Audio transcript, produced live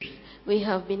We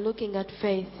have been looking at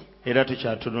faith. Era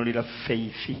tukyatunulira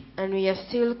faith. And we are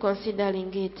still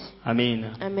considering it.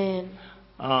 Amen. Amen.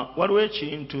 Waliwo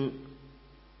ekintu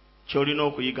ky'olina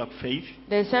okuyiga ku faith.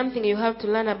 There is something you have to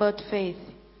learn about faith.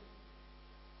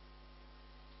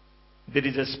 There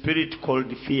is a spirit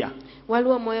called fear.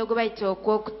 Waliwo omwoyo gwe bayita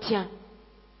okw'okutya.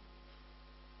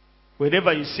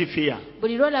 Whenever you see fear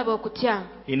buli lw'olaba okutya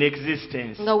in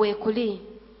existence, nga weekuli,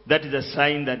 that is a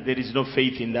sign that there is no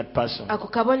faith in that person. ako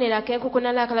kabonero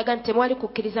ak'enkukunala akalaga nti temwali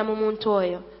kukkiriza mu muntu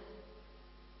oyo.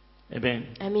 Amen.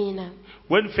 Amiina.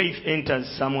 When faith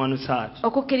enters someone's heart,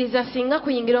 okukkiriza singa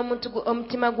kuyingira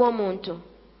omutima gw'omuntu,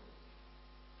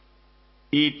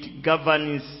 it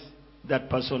governs that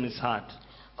person's heart.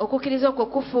 okukkiriza okwo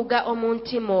kufuga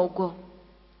omuntima ogwo.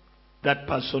 That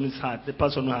person's heart, the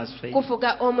person who has faith.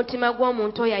 kufuga omutima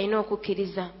gw'omuntu oyo alina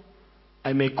okukkiriza.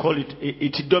 I may call it,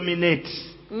 it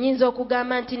dominates nnyinza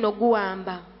okugamba nti no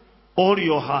guwamba. all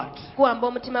your heart. guwamba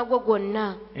omutima gwo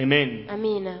gwonna. Amen.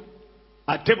 Amiina.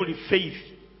 Ate buli faith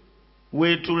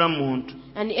weetula muntu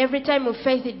And every time of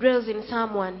faith it dwells in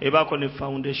someone, ebaako ne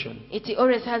foundation. it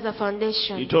always has a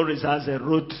foundation. It always has a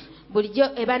root. bulijjo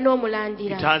eba It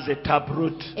n'omulandira. has a tap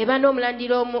root. eba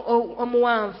n'omulandira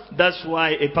omuwanvu. That's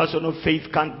why a person of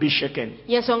faith can't be shaken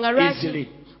yensonga easily.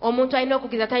 lwaki omuntu alina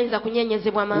okukkiriza tayinza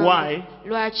kunyeenyezebwa mangu. Why?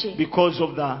 Lwaki? Because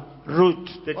of the root,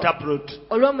 the tap root.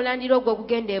 olw'omulandira ogwo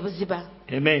ogugenda ebuziba.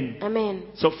 Amen. Amen.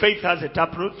 So faith has a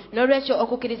tap root. n'olwekyo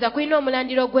okukkiriza kulina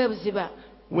omulandira ogw'ebuziba.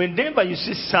 Whenever you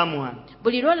see someone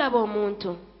buli lw'olaba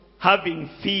omuntu having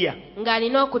fear,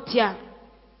 ng'alina okutya,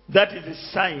 that is a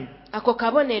sign ako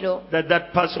kabonero that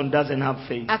that person doesn't have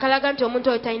faith. akalaga nti omuntu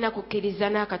oyo talina kukkiriza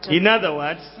n'akatono. In other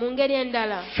words, mu ngeri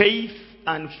endala, faith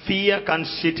and fear can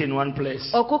sit in one place.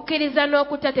 okukkiriza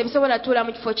n'okutya tebisobola tuula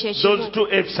mu kifo Those kyekimu. two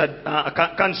F's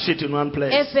can't sit in one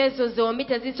place. efeso zombi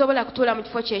tezisobola kutuula mu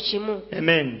kifo kyekimu.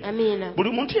 Amen. Amiina.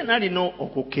 Buli muntu yenna alina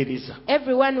okukkiriza.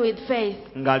 Everyone with faith,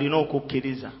 Ng'alina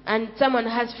okukkiriza. and someone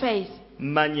has faith,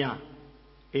 Manya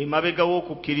emabega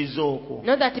w'okukkiriza okwo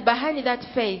know that behind that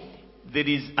faith there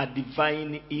is a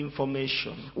divine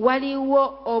information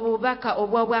waliwo obubaka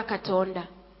obwa Katonda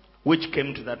which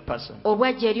came to that person.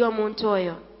 obwajja eri omuntu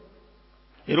oyo.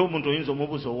 Era omuntu oyinza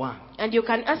omubuuza owange, And you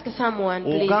can ask someone,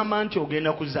 please. ogamba nti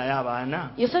ogenda kuzzaayo abaana,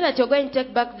 You say that you're going to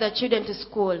take back the children to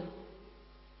school.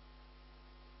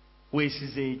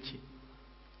 weesize ki?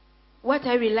 What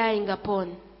are you relying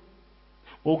upon?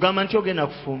 Ogamba nti ogenda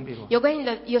kufumbirwa,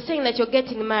 You're saying that you're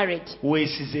getting married.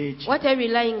 weesize ki? What are you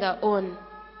relying on?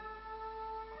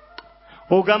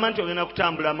 Ogamba nti ogenda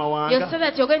kutambula You say amawanga,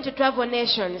 that you're going to travel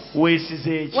nations.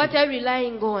 weesize ki? What are you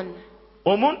relying on?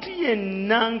 Omuntu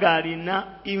yenna ng'alina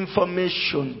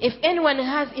information If anyone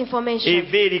has information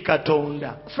eva eri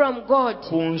Katonda from God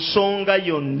ku nsonga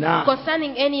yonna,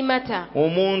 concerning any matter,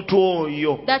 omuntu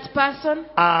oyo that person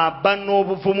aba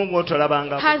n'obuvumu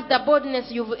bw'otolabangako. has the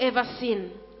boldness you've ever seen.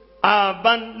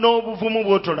 Aba n'obuvumu Has the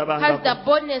bw'otolabangako.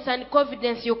 boldness and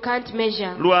confidence you can't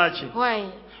measure. Lwaki?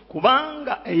 Why?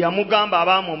 Kubanga eyamugamba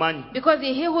aba amumanyi. Because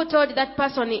he who told that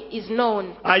person is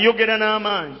known. Ayogera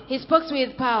n'amaanyi. He speaks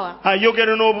with power.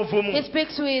 Ayogera He n'obuvumu.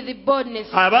 speaks with boldness.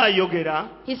 Aba ayogera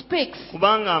He speaks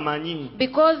kubanga amanyi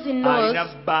because he knows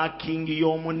alina backing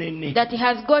y'omunene. that he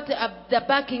has got the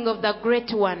backing of the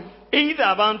great one. Either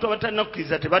abantu abatalina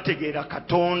kukkiriza tebategeera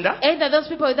Katonda, Either those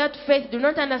people without faith do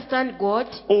not understand God,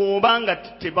 oba nga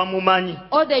tebamumanyi.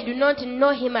 or they do not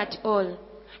know him at all.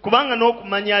 Kubanga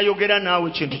n'okumanya ayogera naawe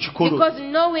kintu kikulu. Because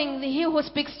knowing he who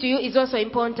speaks to you is also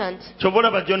important. Kyova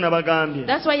olaba jjo nabagambye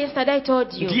That's why yesterday I told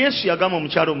nti you Yesu yagamba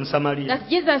omukyala Omusamaliya that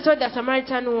Jesus told the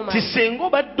Samaritan ti woman senga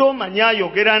obadde omanya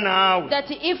ayogera naawe, that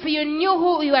if you knew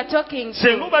who you are talking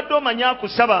senga to, obadde omanya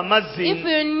akusaba amazzi if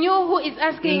you knew who is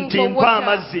asking nti for mpa water,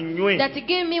 amazzi nnywe, that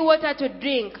give me water to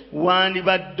drink,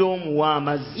 wandibadde omuwa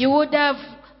amazzi, you would have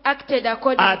acted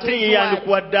according to ate ye his word.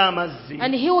 yandikuwadde amazzi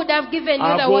And he would have given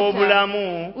you the water,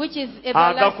 ag'obulamu which is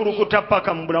everlasting, agakulukuta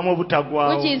paka mu bulamu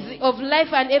obutagwawo. which is of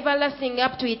life and everlasting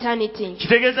up to eternity.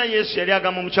 Kitegeeza Yesu yali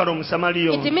agamba omukyala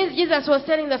Omusamaliya It ono, means Jesus was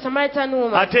telling the Samaritan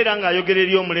woman, ate era ng'ayogera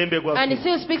eri omulembe and he gwaffe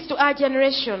still speaks to our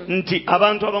generation, nti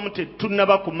abantu abamu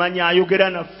tetunnaba kumanya ayogera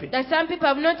naffe. that some people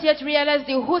have not yet realized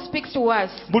who speaks to us.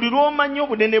 Buli lw'omanya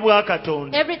obunene bwa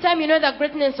Katonda Every time you know the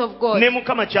greatness of God ne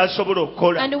Mukama ky'asobola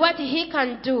okukola, and what he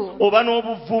can do, oba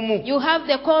n'obuvumu, you have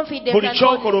the confidence buli and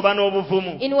ky'okola boldness oba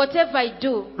n'obuvumu. in whatever I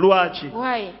do. Lwaki?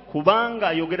 Why? Kubanga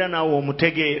ayogera naawe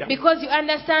omutegeera. Because you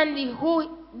understand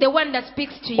the one that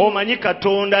speaks to you. Omanyi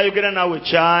Katonda ayogera naawe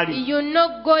kyali. You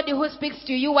know God who speaks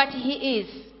to you what he is.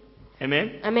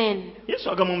 Amen. Amen. Yesu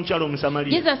agamba omukyala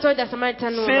Omusamaliya. Jesus told the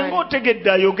Samaritan Senga woman,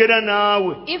 otegedde ayogera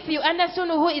naawe. if you understood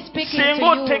who is speaking Senga to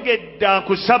you, otegedde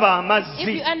akusaba if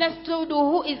you amazzi. understood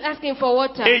who is asking for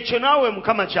water, Ekyo naawe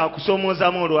Mukama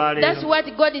kyakusoomoozamu that's olwaleero. what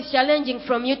God is challenging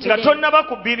from you Nga today. tonnaba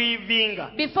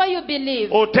kubiriivinga. Before you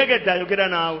believe, Otegedde ayogera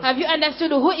naawe. have you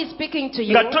understood who is speaking to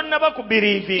you? Nga tonnaba Before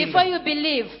kubiriivinga. you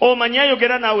believe, Omanyi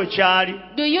ayogera naawe kyali.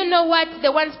 do you know what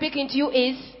the one speaking to you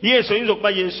is? Yesu oyinza okuba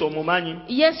Yesu omumanyi.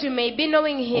 Yes, you may be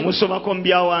knowing him. Omusomako mu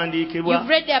byawandiikibwa. You've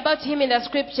read about him in the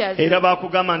scriptures. Era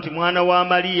baakugamba nti mwana wa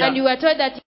Maliya. And you were told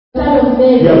that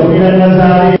Yavukira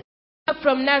Nazaaleesi.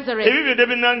 from Nazareth. Ebyo byonna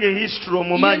binnange history You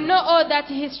omumanyi. know all that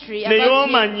history Naye about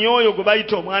him. omanyi oyo gwe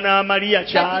bayita omwana wa Maliya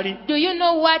kyali. But do you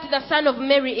know what the son of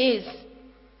Mary is?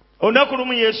 Olunaku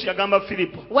lumu Yesu yagamba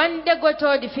Firipo. One day God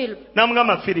told Philip,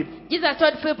 N'amugamba Firipo. Jesus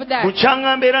told Philip that,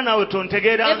 Bukyanga mbeera naawe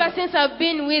tontegeera. ever since I've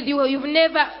been with you, you've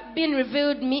never been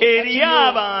revealed me to Eriyo you.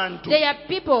 abantu There are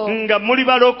people nga muli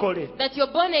balokole. that you're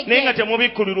born Naye nga again,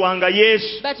 temubikkulirwanga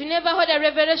Yesu. but you never heard a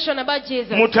revelation about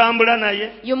Jesus. Mutambula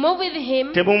naye. You move with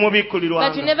him, but you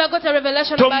Temumubikkulirwanga. never got a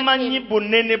revelation about Tomanyi him.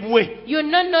 bunene bwe. You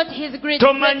know not his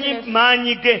Tomanyi greatness.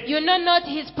 maanyi ge. You know not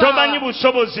his Tomanyi power.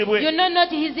 busobozi bwe. You know not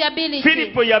his ability.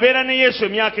 Firipo yabeera ne Yesu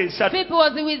emyaka esatu. Philip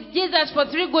was with Jesus for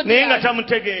 3 good Naye nga years,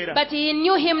 tamutegeera. but he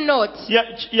knew him not.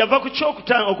 Yava ku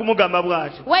kyokutaano okumugamba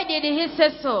bw'ati. Why did he say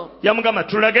so? Yamugamba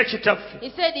tulage kitaffe. He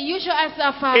said, you should ask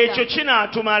our Ekyo Father.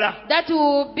 kinaatumala. That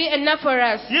will be enough for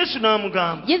us. Yesu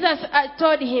n'amugamba. Jesus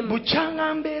told him,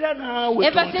 Bukyanga mbeera naawe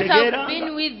ever since I've tontegeeranga.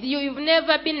 been with you, you've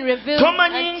never been revealed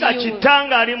Tomanyi nga unto you.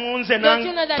 kitange ali mu nze Don't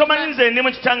you know that tomanyi nze ndi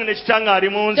mu kitange ne kitange ali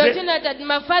mu Don't you nze. know that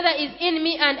my Father is in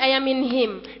me and I am in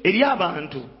him? Eri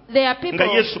abantu There are nga people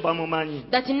Yesu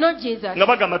bamumanyi that know Jesus, nga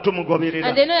bagamba and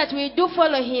tumugoberera. they know that we do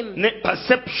follow him. Ne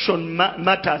perception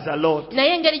matters a lot.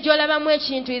 Naye engeri gy'olabamu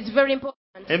ekintu is very important.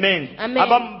 Amen. Amen.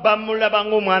 Abamu bamulaba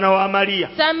ng'omwana wa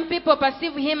Maliya Some people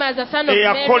perceive him as a son of Mary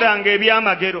eyakolanga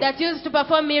ebyamagero, that used to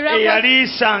perform miracles,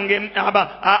 eyaliisanga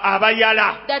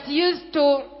abayala. that used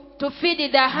to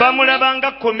feed the hungry. Bamulaba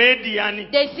nga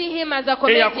comedian They see him as a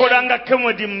comedian eyakolanga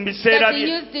comedy mu biseera that he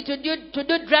bye. used to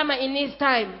do drama in his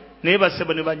time. Naye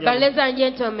basebo ne But banyama. ladies and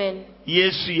gentlemen,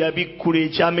 Yesu yabikkula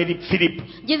ekyameri Firipo.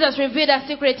 Jesus revealed a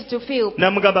secret to Philip,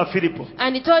 N'amugamba Firipo,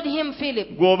 and he told him,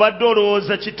 Philip, gw'obadde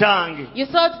olowooza kitange you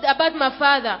thought about my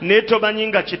Father, naye tomanyi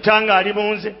nga kitange ali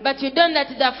mu nze. but you don't know that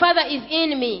the Father is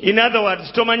in me. In other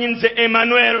words, tomanyi nze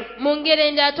Emmanuel. Mu ngeri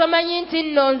endala tomanyi nti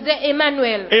nno nze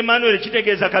Emmanuel, Emmanuel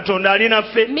kitegeeza Katonda ali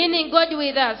naffe. meaning God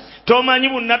with us. Tomanyi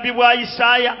bunnabbi bwa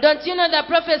Isaaya. Don't you know the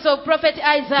prophets of prophet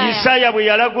Isaiah? Isaaya bwe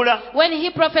yalagula. When he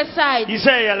prophesied,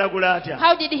 Isaaya yalagula atya?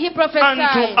 how did he Unto prophesy?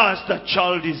 us the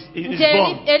child is Nti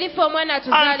born. erifa omwana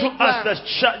Unto us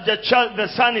atuzaalibwa, the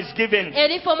son is given.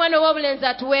 erifa omwana ow'obulenzi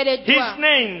His atuweereddwa,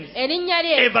 name, erinnya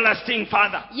lye Everlasting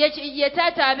Father, ye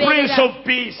taata Prince abeerera, of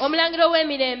Peace, omulangiro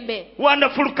w'emirembe,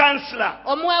 Wonderful Counselor.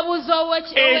 omuwabuzi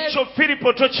Ekyo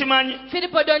Firipo tokimanyi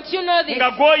Philip, don't you know this?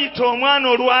 nga gw'oyita omwana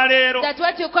olwaleero That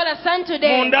what you call a son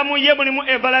today, munda mu ye mulimu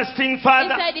Everlasting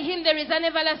Father. inside him there is an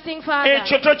everlasting Father.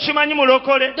 Ekyo tokimanyi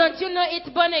mulokole Don't you know it's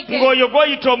born again? ng'oyo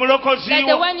gw'oyita omulokozi That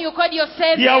the wo one you called your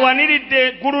Savior yawaniridde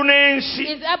eggulu n'ensi.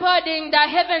 is upholding the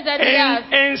heavens and the earth.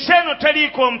 Ensi eno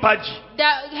teriiko mpagi.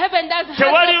 The heaven doesn't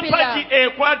Tewali have no mpagi pillar.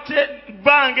 ekwate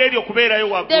bbanga eryo okubeerayo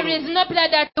There waggulu. is no pillar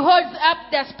that holds up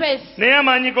the space. Naye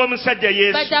amaanyi g'omusajja But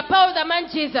Yesu the power of the man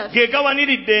Jesus, ge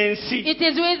gawaniridde ensi. it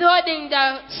is withholding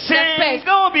the space.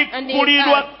 Singa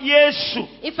obikkulirwa Yesu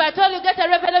If at all you get a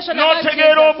revelation about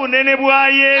n'otegeera Jesus obunene bwa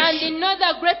and Yesu you know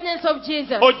the greatness of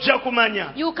Jesus, ojja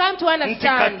kumanya you come to nti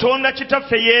understand Katonda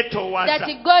kitaffe yeetoowaza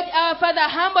that God our Father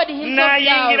humbled himself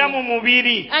n'ayingira mu down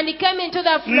mubiri and he came into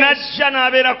the flesh n'ajja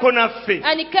n'abeerako naffe.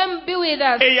 and he came be with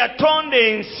us. Eyatonda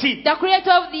ensi The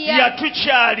creator of the earth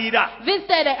yatukyalira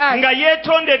visited us nga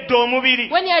yeetondedde omubiri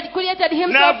when he had created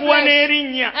himself n'aguwa flesh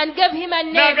n'erinnya and gave him a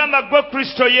name n'agamba gwe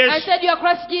Kristo and Yesu said, you are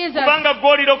Christ Jesus, kubanga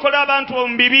gw'olirokola abantu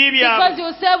mu bibi because byabwe.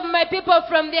 you save my people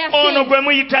from their Ono sins. gwe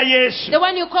muyita Yesu The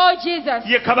one you call Jesus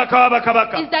ye kabaka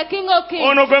w'abakabaka. is the King of Kings.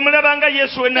 Ono gwe mulaba nga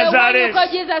Yesu w'e The one you Nazaaleesi call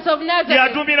Jesus of Nazareth.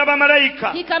 yaduumira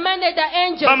bamalayika. He commanded the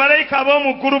angels, Bamalayika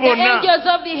ab'omu ggulu the bonna angels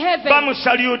of the heaven, they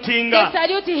bamusalutinga.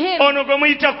 salute him. Ono gwe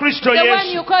muyita Kristo The one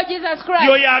you Yesu call Jesus Christ.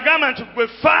 y'oyo agamba nti gwe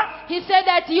ffa He said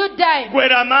that you die gwe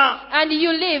rama. and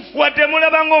you live. Wadde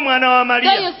mulaba ng'omwana wa Though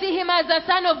Maliya you see him as the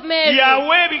son of Mary,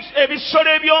 yawa ebisolo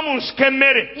eby'omu nsiko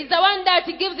emmere. he's the one that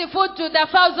gives the food to the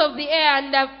fowls of the air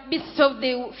and the beasts of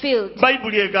the field.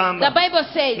 Bayibuli The egamba Bible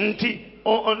says nti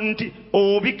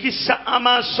obikisa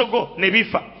amaaso go ne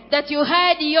bifa. that you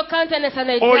hide your countenance and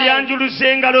they die. oyanjuluza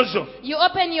engalo zo You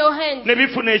open your hands ne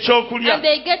bifuna ekyokulya. and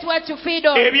they get what to feed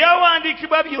on.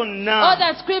 Ebyawandiikibwa All byonna,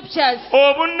 the scriptures,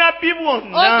 obunnabbi all the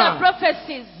bwonna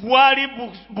prophecies bwali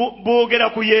bwogera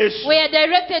ku Yesu. were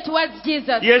directed towards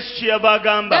Jesus. Yesu kye yaba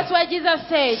agamba, That's why Jesus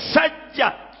said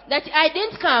sajja that I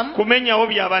didn't come kumenyawo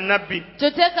bya bannabbi,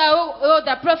 to take away all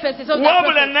the prophecies of the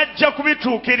wabula prophets, najja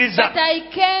kubituukiriza. but I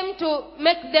came to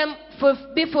make them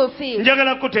be fulfilled.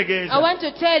 Njagala I kutegeeza, want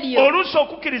to tell you, oluusi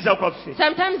okukkiriza kwaffe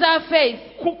sometimes our faith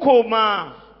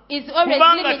kukoma is always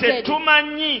kubanga limited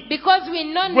tetumanyi because we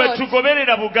know gwe not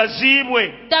tugoberera bugazi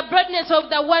bwe. the broadness of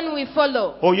the one we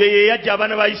follow. Oyo ye yajja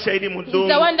abaana ba Isirayiri mu He's the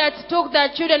ddungu, one that took the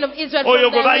children of Israel oyo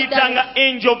from gwe the bayitanga wilderness.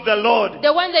 angel of the Lord,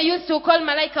 The one they used to call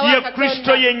Malaika ye wa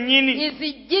Kristo Katonda yennyini.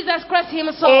 is Jesus Christ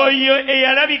himself. Oyo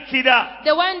eyalabikira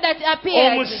The one that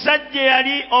appeared omusajja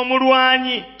eyali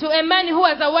omulwanyi, to a man who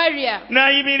was a warrior.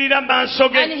 n'ayimirira mu maaso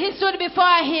And ge he stood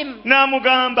before him.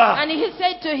 n'amugamba, And he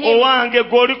said to him, owange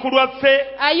gwe oli ku lwaffe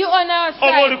are you on our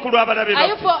oba oli side? ku lw'abalabe Are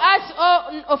you for baffe?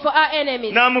 us or for our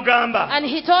enemies? N'amugamba, And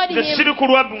he told nze him, siri ku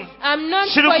lwammwe, I'm not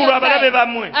siri for ku your lw'abalabe side.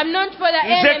 bammwe, I'm not for the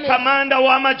nze enemies. kamanda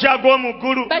w'amagye ag'omu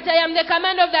ggulu. But I am the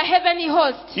commander of the heavenly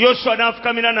host. Yoswa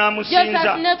n'afukamira Joseph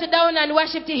n'amusinza. knelt down and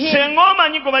worshipped him. Senga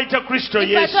omanyi gwe bayita Kristo If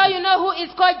at Yesu, all you know who is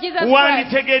called Jesus Christ,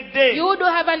 wanditegedde you would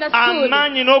have understood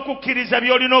amaanyi n'okukkiriza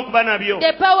by'olina okuba nabyo.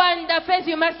 the power and the faith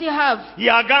you must have.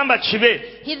 Y'agamba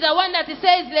kibe, He's the one that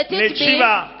says, let Ne it be,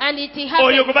 kiba. and it oyo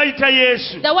happens. gwe bayita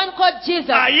Yesu The one called Jesus,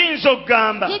 ayinza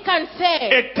okugamba he can say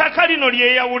ettaka lino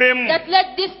lyeyawulemu, that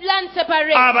let this land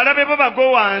separate abalabe bo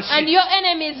bago and wansi. your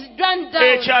enemies run down.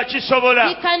 Ekyo akisobola.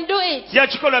 He can do it.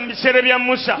 Yakikola mu biseera bya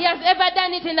Musa. He has ever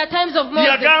done it in the times of Moses.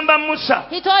 Yagamba Musa,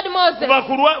 He told Moses, kuba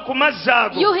ku mazzi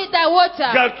ago you hit the water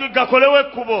gakolewo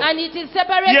ekkubo. and it is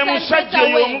separated Ye and musajja takes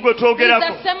oyo away. omu gwe He's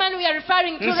twogerako. the same man we are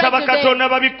referring to Nsaba right today. Katonda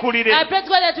babikkulire. I pray to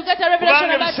God that you get a revelation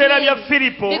Kubanga about ebiseera bya him.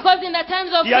 Firipo Because in the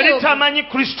times of yali Philip, tamanyi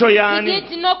Kristo he y'ani.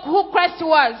 didn't know who Christ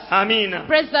was. Amiina.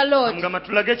 Praise the Lord. Mugamba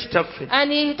tulage kitaffe.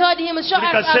 And he told him, show Buli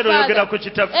us kaseera our oyogera Father. ku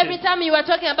kitaffe. Every time you are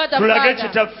talking about the Tulage Father,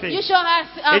 kitaffe. you show us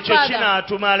our Ekyo Father.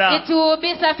 kinaatumala. It will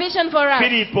be sufficient for us.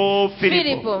 Firipo,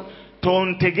 Filipo.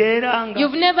 tontegeeranga.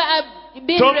 You've never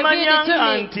been revealed Tomanyanga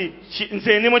to me. nti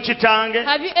nze ndi mu kitange,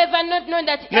 Have you ever not known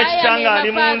that Ne I am kitange in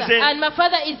ali my mu Father nze. and my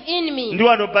Father is in me? ndi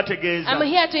wano bategeeza. I'm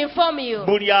here to inform you.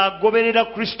 Buli agoberera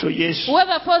Kristo Yesu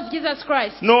Whoever follows Jesus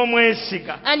Christ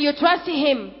n'omwesiga, and you trust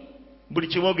him, buli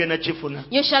kimu ogenda kifuna.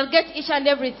 you shall get each and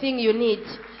everything you need.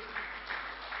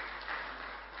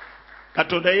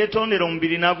 Katonda yeetondera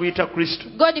omubiri n'aguyita Kristo.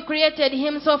 God created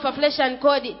himself a flesh and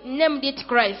named it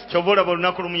Christ. Kyova olaba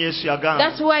olunaku lumu Yesu yagamba,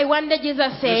 That's why one day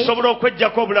Jesus said nsobola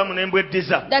okweggyako obulamu ne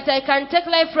mbweddiza. that I can take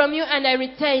life from you and I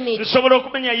retain it. Nsobola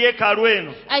okumenya yeekaalu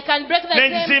eno I can break the ne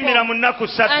ngizimbira mu temple nnaku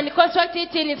ssatu. and construct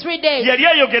it in 3 days. Yali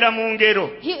ayogera mu ngero.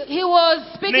 He was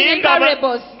speaking Naye in nga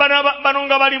parables, bano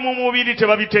nga bali mu mubiri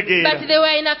tebabitegeera. but they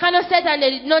were in a carnal state and they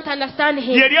did not understand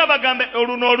him. Yali abagamba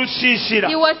oluno olusiisira.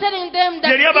 He was telling them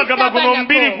that Yali this abagamba guno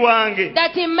omubiri tabernacle, gwange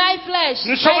that in my flesh,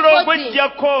 nsobola my body,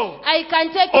 ogweggyako I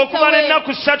can take it okumala away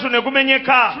ennaku ssatu ne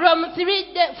gumenyeka,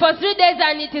 for 3 days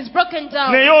and it is broken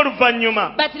down. naye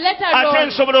oluvannyuma But later ate on,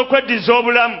 nsobola okweddiza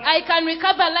obulamu. I can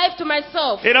recover life to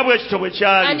myself. Era bwe kityo bwe And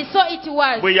kyali. so it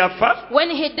was. Bwe yafa When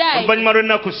he died, oluvannyuma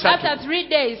lw'ennaku ssatu after 3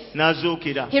 days,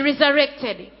 n'azuukira. he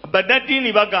resurrected.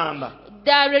 Bannaddiini bagamba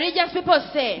The religious people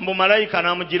say mbu malayika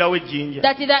n'amugirawo ejjinja.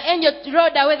 that the angel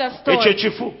rolled away the Ekyo stone.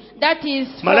 kifu. That is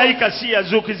false. Malayika si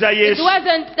yazuukiza It Yesu.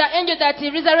 wasn't the angel that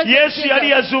he resurrected Yesu yali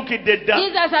Jesus. yazuukidde dda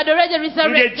Jesus had already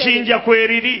resurrected. ng'ejjinja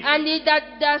kweriri. And that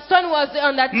the stone was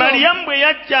on that tomb. Maliyamu bwe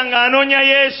yajja ng'anoonya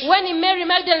Yesu When Mary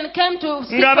Magdalene came to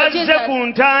seek nga for bazze Jesus, ku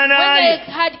when ntaana they ye,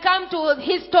 had come to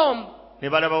his tomb, ne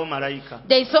balabawo malayika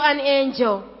they saw an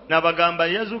angel. n'abagamba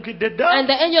yazuukidde dda. And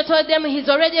the angel told them he's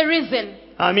already risen.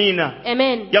 Amiina.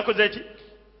 Amen. Yakoze ki?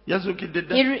 Yazuukidde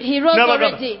dda. He rose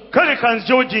N'abagamba already. kale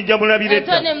kanzigyewo ejjinja mulabire I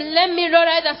told dda. him, let me roll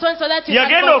away the stone so that you can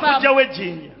Yagenda confirm. okuggyawo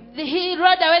ejjinja He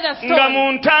rolled away the nga stone.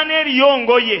 mu ntaana eriyo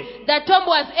ngoye, The tomb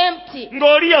was empty.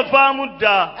 ng'oli yavaamu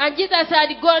dda. And Jesus had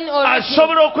gone already.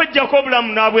 Asobola okweggyaako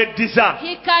obulamu n'abweddiza.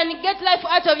 He can get life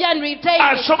out of you and retain it.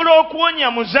 Asobola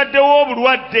okuwonya muzadde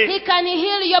w'obulwadde. He can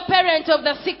heal your parent of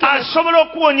the sickness. Asobola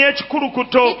okuwonya He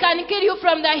ekikulukuto. can kill you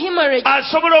from the hemorrhage.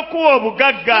 Asobola okuwa He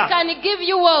obugagga. can give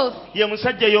you wealth. Ye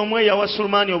musajja y'omu eyawa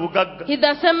Sulemaani obugagga. He's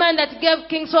the same man that gave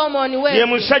King Solomon Ye wealth.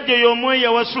 musajja y'omu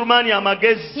eyawa Sulemaani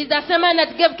amagezi. He's the same man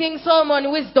that gave King Solomon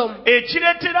wisdom.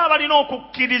 Ekireetera abalina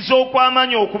okukkiriza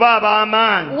okw'amaanyi okuba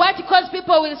ab'amaanyi. What caused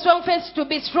people with strong faith to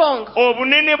be strong?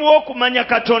 Obunene bw'okumanya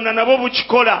Katonda nabwo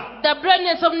bukikola. The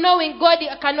broadness of knowing God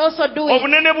can also do it.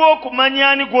 Obunene bw'okumanya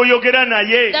ani gw'oyogera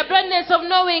naye. The broadness of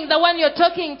knowing the one you're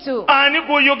talking to. Ani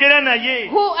gw'oyogera naye.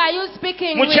 Who are you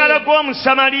speaking Mukyala with?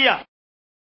 gw'Omusamaliya.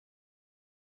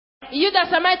 You the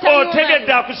Samaritan Otegedde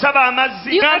woman. akusaba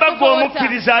amazzi. You Gamba ask for water.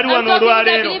 gw'omukkiriza ali I'm wano talking to the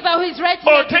olwaleero. believer who is right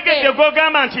here Otegedde today.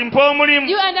 gw'ogamba nti mpa omulimu.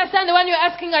 You understand the one you're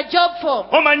asking a job for.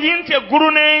 Omanyi nti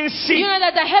eggulu n'ensi. You know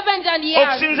that the heavens and the earth,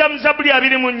 Okusinza mu Zabbuli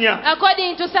 24.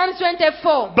 according to Psalms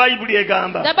 24, Bayibuli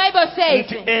egamba. the Bible says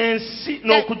Nti ensi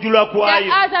n'okujjula the kwayo.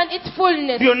 earth and its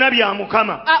fullness Byonna bya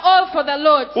Mukama. are all for the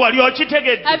Lord. Wali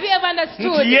okitegedde. Have you ever Nti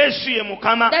understood Yesu ye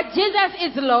Mukama. that Jesus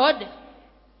is Lord?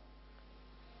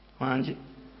 Wangi.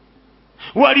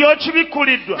 Wali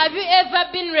okibikkuliddwa. Have you ever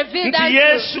been revealed Nti unto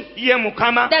Yesu ye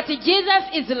Mukama. that Jesus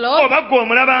is Lord? Oba gwe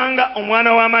omulabanga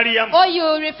omwana wa Mariyamu. Or you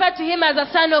refer to him as a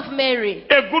son of Mary?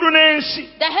 Eggulu n'ensi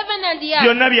The heaven and the earth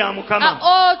byonna bya are Mukama.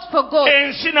 all for God.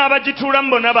 Ensi n'abagituulamu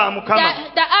bonna ba Mukama.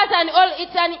 The earth and all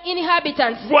its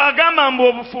inhabitants. Bw'agamba mbu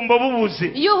obufumbo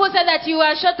bubuze. You who said that you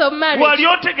are short of marriage, Wali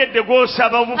otegedde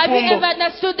gw'osaba have you ever obufumbo.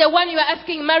 understood the one you are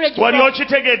asking marriage for? Wali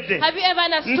okitegedde. Have you ever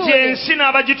Nti understood ensi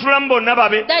n'abagituulamu bonna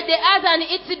babe. that the earth and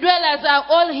its dwellers are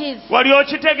all his? Wali Have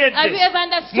you okitegedde. ever Mu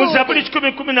understood Zabbuli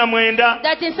 10:19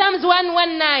 that in Psalms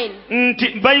 119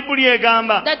 nti Bayibuli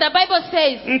egamba that the Bible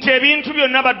says nti ebintu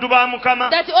byonna baddu ba Mukama.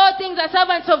 that all things are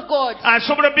servants of God?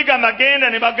 Asobola bigamba genda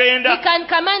ne He bagenda. can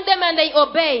command them and they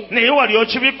obey. Naye wali That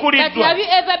okibikkuliddwa. have you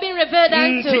ever been revealed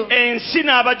Nti unto? ensi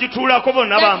n'abagituulako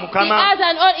bonna ba That the Mukama. earth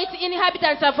and all its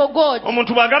inhabitants are for God.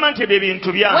 Omuntu bw'agamba nti ebyo ebintu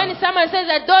When byange, someone says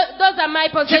that those are my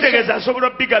possessions, kitegeeza asobola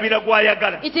obbigabira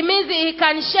gw'ayagala. it means he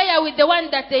can share with the one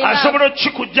that they love. Asobola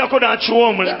okikuggyako n'akiwa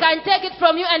He omulala. can take it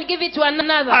from you and give it to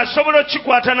another. Asobola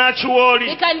okikwata n'akiwa He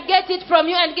oli. can get it from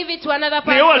you and give it to another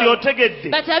Naye wali person.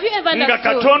 otegedde But have you ever nga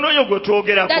understood Katonda oyo gwe that the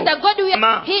twogerako God we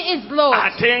Ma. He is Lord,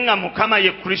 ate nga Mukama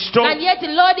ye Kristo. and yet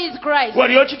Lord is Christ?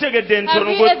 Wali okitegedde nti Have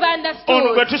ono you gwe- ever ono understood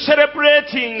gwe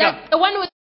tuserebratinga that the one we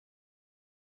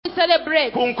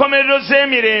celebrate ku nkomerero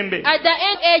z'emirembe at the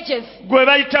end ages, gwe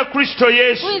bayita Kristo who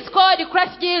Yesu is called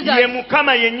Christ ye Jesus,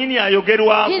 Mukama yennyini He's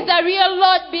ayogerwako the real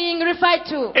Lord being referred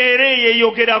to, era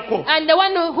eyeeyogerako and the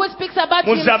one who speaks about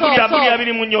mu himself. Zabbuli So,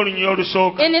 24 olunyiriri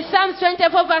olusooka. in Psalms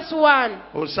 24 verse 1,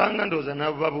 Osanga ndowooza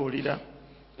n'ababuulira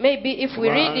maybe if we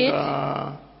read it,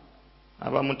 kubanga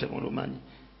abamu temulumanyi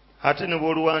ate ne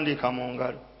bw'oluwandiika mu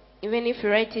ngalo even if you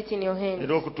write it in your hand,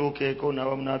 era okutuuka eko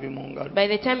n'abamu n'abi mu ngalo by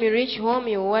the time you reach home,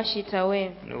 you wash it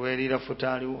away ne weeriira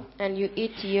futaaliwo. and you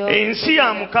eat your. Ensi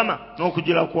ya Mukama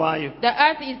n'okujjula kwayo. The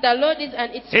earth is the Lord's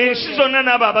and its Ensi fullness. zonna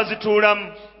n'abo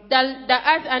abazituulamu, The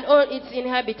earth and all its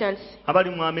inhabitants, abali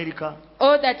mu Amerika,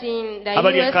 all that in the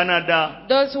abali e US, Canada,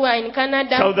 those who are in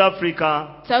Canada, South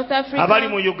Africa, South abali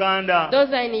mu Africa, Uganda, those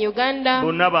are in Uganda,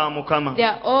 bonna ba Mukama. they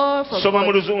are all for Soma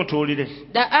mu God. Luzungu tuwulire.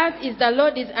 The earth is the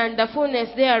Lord's and the fullness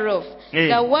thereof,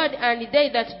 the world and they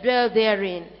that dwell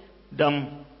therein. Ddamu.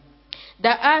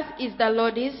 The earth is the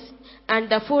Lord's and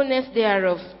the fullness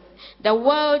thereof, the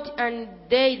world and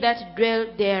they that dwell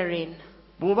therein.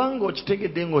 Bw'obanga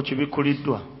okitegedde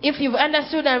ng'okibikkuliddwa, If you've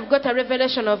understood and got a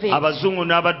revelation of it, abazungu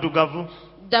n'abaddugavu,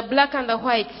 the black and the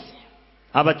whites,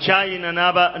 abachina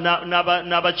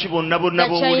n'abaki bonna bonna the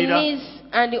b'owulira, Chinese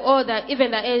and all the, even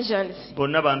the Asians,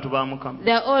 bonna bantu ba Mukama. they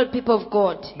are all people of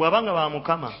God. Bw'abanga ba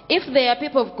Mukama, If they are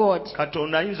people of God,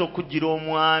 Katonda ayinza okujjira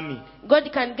omwami God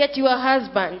can get you a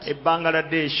husband e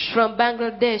Bangladesh from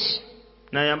Bangladesh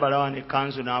n'ayambala wano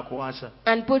ekkanzu n'akuwasa.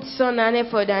 and puts on an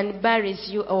effort and buries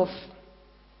you off.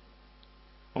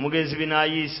 Omugenzi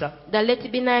binaayiisa The late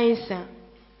Binaisa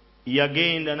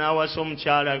yagenda n'awasa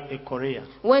omukyala e Korea.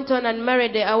 went on and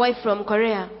married a wife from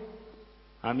Korea.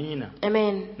 Amiina.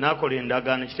 Amen. N'akola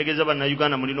endagaano, kitegeeza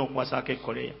bannayuganda mulina okuwasaako e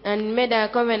Korea. And made a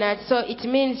covenant. So it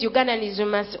means Ugandans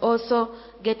must also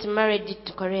get married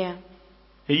to Korea.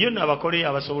 Eyo nno Abakoreya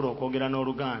abasobola okwogera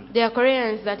n'Oluganda. There are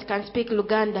Koreans that can speak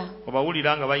Luganda.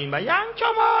 Obawulira nga bayimba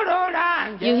yankyomolola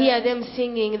nje. You hear them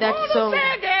singing that song.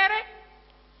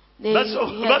 They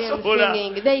hear them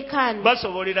singing. They can.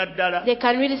 Basobolera ddala. They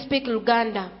can really speak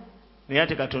Luganda. Naye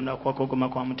ate Katonda akuwa okugoma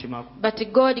kwa mutima gwo.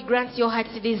 But God grants your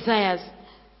heart's desires.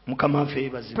 Mukama waffe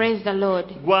yeebazibwe. Praise the Lord.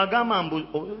 Gwagamba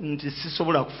nti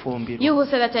sisobola kufumbirwa. You who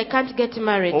say that I can't get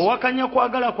married, Owakanya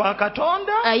kwagala kwa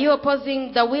Katonda are you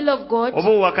opposing the will of God oba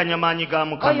owakanya maanyi ga or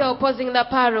you're Mukama? opposing the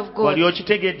power of God? Wali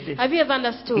okitegedde Have you ever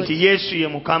understood nti Yesu ye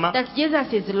Mukama? that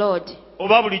Jesus is Lord?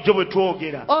 oba bulijjo bwe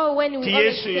twogera or when we ti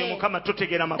always yesu ye say mukama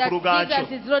totegera that makulu gaakyo.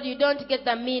 Jesus is Lord, you don't get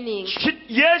the meaning.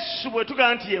 Yesu bwe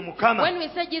tugamba nti ye mukama When we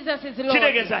say Jesus is Lord,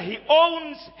 kitegeeza he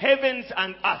owns heavens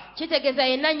and earth. kitegeeza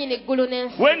ye nannyini eggulu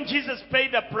n'ensi. When Jesus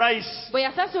paid the price, Bwe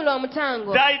yasasula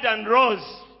omutango, died and rose,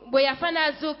 bwe yafa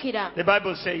n'azuukira, the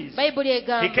Bible says Bayibuli he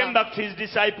came egamba back to his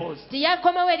disciples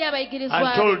tiyakomawo eri abayigirizwa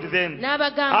and be told them,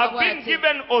 n'abagamba I've been bw'ati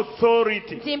given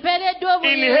authority nti mpeereddwa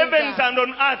in heavens obuyinza and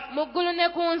on earth. mu ggulu ne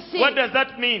ku nsi. What does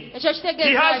that mean? Ekyo He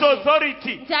kitegeeza has ki?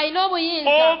 authority Nti alina obuyinza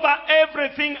over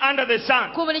everything under the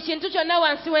sun. ku buli kintu kyonna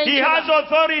wansi He has w'enjuba.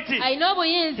 authority. Alina He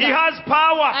obuyinza, has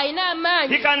power. alina He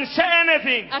amaanyi, can say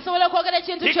anything. asobola okwogera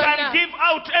ekintu He can kyonna, give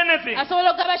out anything.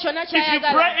 asobola okugaba kyonna If you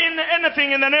ky'ayagala. pray in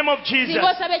anything in the name of Jesus,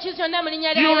 Singa osaba ekintu kyonna mu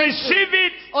linnya lya you Yesu, receive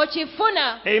it.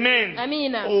 okifuna. Amen.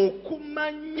 Amiina.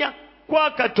 Okumanya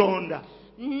kwa Katonda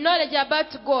Knowledge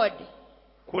about God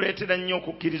kuleetera nnyo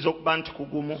okukkiriza okuba nti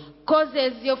kugumu.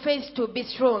 causes your faith to be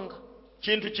strong.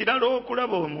 Kintu kirala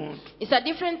okulaba omuntu, It's a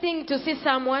different thing to see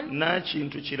someone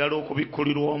n'akintu kirala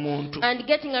okubikkulirwa omuntu. and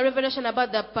getting a revelation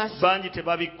about that person. Bangi They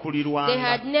tebabikkulirwanga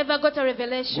had never got a gwe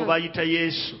revelation, bayita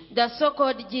Yesu. the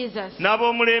so-called Jesus.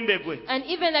 N'ab'omulembe gwe And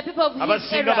even the people of his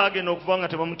abasinga era, baagenda okuva nga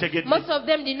tebamutegedde. most of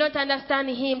them did not understand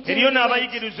him till he Eriyo went.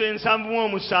 n'abayigirizwa ensanvu mu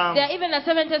omusanvu There are even the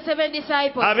 77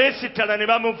 disciples. abeesittala ne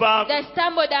bamuvaako They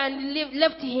stumbled and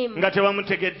left him nga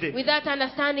tebamutegedde, without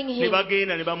understanding ne him.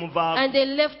 bagenda ne bamuvaako. And they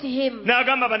left him.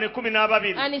 N'agamba bano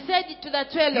 12, And he said to the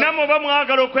 12, nammwe oba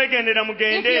mwagala okwegendera if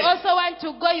mugende. you also want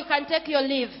to go, you can take your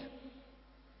leave.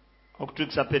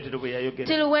 Okutuukisa Peetero bwe yayogera,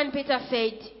 Till when Peter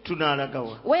said,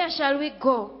 tunaalagawa where shall we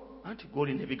go? anti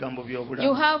gw'olina ebigambo You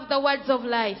by'obulamu. have the words of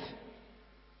life.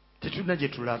 Tetulina gye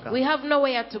tulaga. We have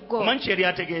nowhere to go. Omanyi kye yali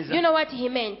ategeeza? You know what he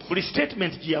meant? Buli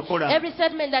statement gye yakola Every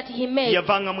statement that he made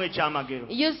yavangamu ekyamagero.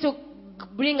 used to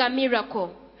bring a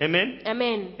miracle. Amen.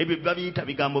 Amen. Ebyo babiyita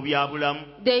bigambo bya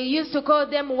bulamu. They used to call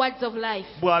them words of life.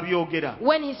 Bw'abyogera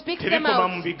When he speaks them tebikoma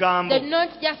mu out, bigambo, they're not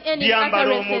just any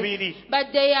byambala utterances, omubiri. but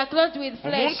they are clothed with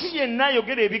flesh. Omuntu yenna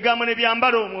ayogera ebigambo ne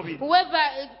byambala omubiri. Whoever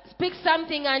speaks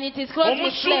something and it is clothed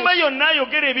with Omusumba flesh. yonna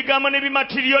ayogera ebigambo ne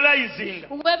bimaterializing.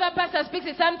 Whoever pastor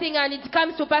speaks something and it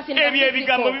comes to pass in the Ebyo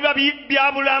ebigambo physical. biba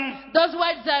bya bulamu. Those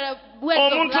words are words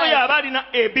of Omuntu oyo life. aba alina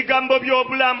ebigambo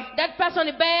by'obulamu. That person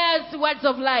bears words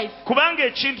of life. Kubanga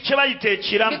ekintu kye bayita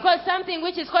ekiramu Because something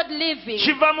which is called living,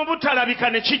 kiva mu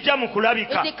butalabika ne kijja mu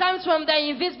kulabika. it comes from the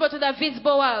invisible to the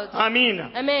visible world.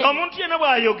 Amiina. Amen. Omuntu yenna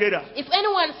bw'ayogera, If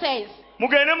anyone says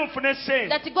mugende mufune ssente,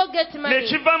 that go get ne money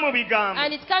kiva mu bigambo,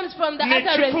 and it comes from the ne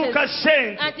kifuuka utterances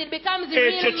ssente, and it becomes ekyo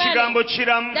real kigambo money,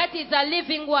 kiramu. that is a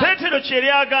living word. Peetero kye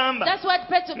yali agamba, That's what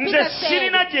Peter nze said,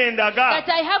 sirina gye ndaga, that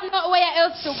I have nowhere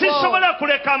else to go. sisobola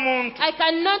kuleka muntu I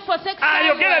cannot forsake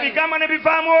ayogera someone bigambo ne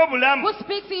bivaamu obulamu, who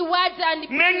speaks in words and ne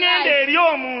ŋŋenda life. eri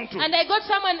omuntu And I got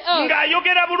someone else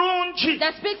ng'ayogera bulungi,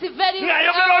 that speaks very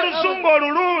ng'ayogera oluzungu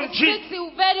olulungi, speaks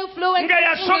very fluent nga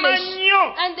yasoma English. nnyo,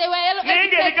 And they were naye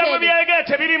ng'ebigambo educated. byayogera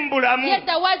tebiri mu bulamu. Yet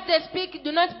the words they speak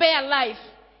do not bear life.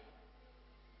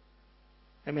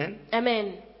 Amen.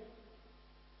 Amen.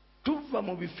 Tuva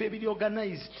mu bifo ebiri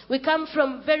organized. We come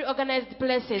from very organized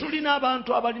places. Tulina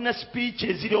abantu abalina speech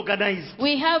eziri organized.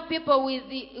 We have people with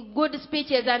the good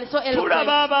speeches and so eloquent.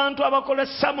 Tulaba abantu abakola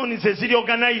sermons eziri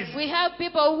organized. We have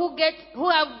people who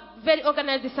have very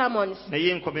organized sermons.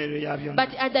 Naye enkomerero ya byonna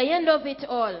But at the end of it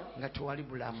all, nga tewali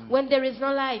bulamu. when there is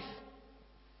no life,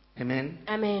 Amen.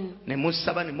 amen. Ne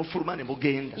musaba ne mufuluma ne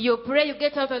mugenda. You pray, you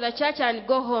get out of the church and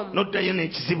go home. N'oddayo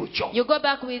n'ekizibu kyo. You go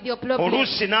back with your problem.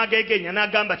 Oluusi n'ageegenya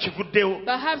n'agamba kivuddewo.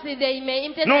 Perhaps they may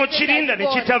imitate N'okirinda ne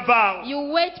kitavaawo. You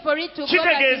wait for it to go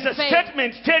back Kitegeeza in vain.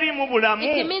 statement terimu bulamu.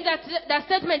 It means that the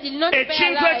statement did not bear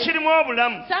Ekintu life. ekirimu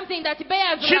obulamu Something that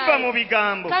bears kiva mu life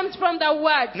bigambo comes from the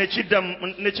word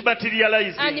ne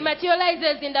kimaterializing. and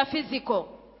materializes in the physical.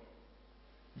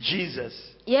 Jesus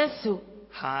Yesu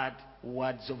had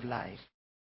words of life.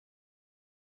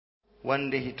 One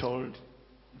day he told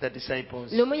the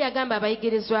disciples lumu yagamba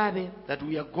abayigirizwa be that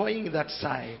we are going that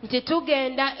side. nti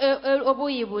tugenda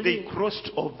obuuyi They buli, crossed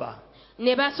over.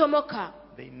 ne basomoka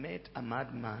They met a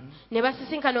madman ne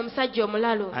basisinkana omusajja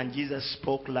omulalu. and Jesus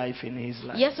spoke life in his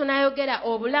life. Yesu n'ayogera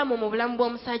obulamu mu bulamu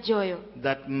bw'omusajja oyo.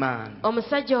 That man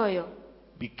Omusajja oyo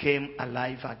became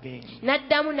alive again.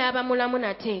 n'addamu n'aba mulamu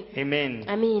nate. Amen.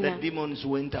 Amiina. The demons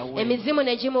went away. Emizimu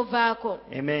ne gimuvaako.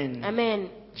 Amen. Amen.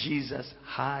 Jesus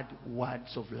had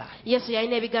words of life. Yesu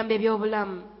yalina ebigambo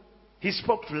eby'obulamu. He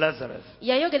spoke to Lazarus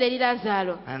Yayogera eri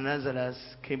Lazaalo. and Lazarus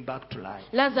came back to life.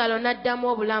 Lazaalo n'addamu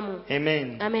obulamu.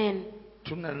 Amen. Amen.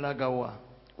 Tunalagawa.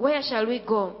 Where shall we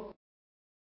go?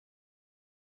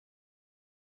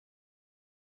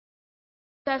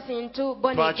 us into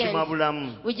born twakima again.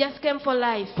 bulamu We just came for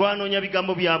life. twanoonya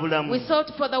bigambo bya bulamu We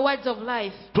sought for the words of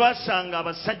life. twasanga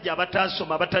abasajja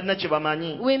abataasoma abatalina kye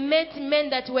bamanyi We met men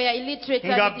that were illiterate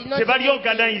nga and did not tebali know anything,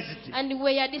 organized and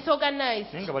were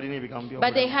disorganized, naye nga balina ebigambo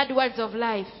but they byobulamu had words of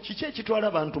life. kiki ekitwala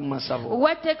abantu mu masabo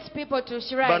What takes people to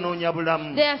Shrine? banoonya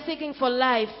bulamu They are seeking for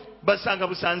life. basanga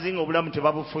busanzi nga obulamu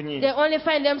tebabufunye They only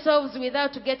find themselves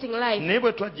without getting life. naye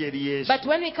bwe twajja eri yesu But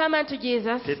when we come unto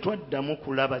Jesus, tetwaddamu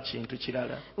kulaba kintu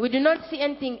kirala we do not see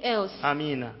anything else.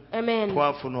 amiina Amen.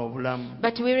 twafuna obulamu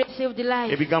But we received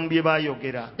life. ebigambo bye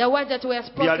baayogera The words that were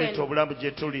byaleeta spoken, obulamu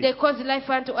gye tuli they caused life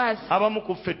unto us. abamu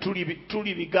ku ffe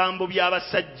tuli bigambo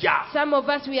by'abasajja Some of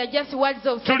us, we are just words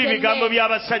of tuli certain bigambo men.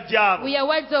 by'abasajja abo We are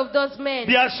words of those men.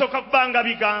 byasooka kubanga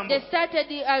bigambo They started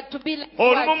to be like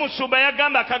olumu words. musumba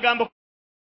yagamba akagambo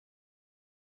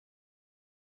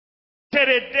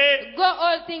teredde Go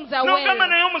all things are n'ogamba well.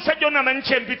 naye omusajja ono amanyi I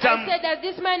kyempitamu said, does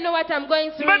this man know what I'm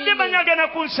going through? mbadde Really? banyagana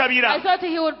kunsabira I thought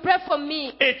he would pray for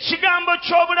me. ekigambo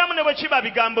ky'obulamu ne bwe kiba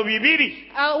bigambo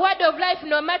bibiri A word of life,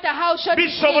 no matter how short it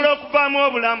bisobola is, okuvaamu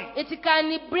obulamu it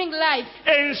can bring life.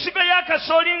 ensigo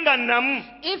y'akasooli nga nnamu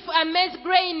If a maize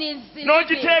grain is living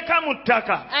n'ogiteeka mu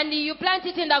ttaka and you plant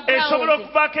it in the esobola ground,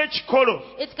 okuvaako ekikolo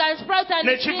it can sprout and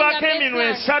ne bring a kivaako maize eminwe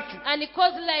plant, esatu and it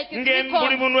causes like nga three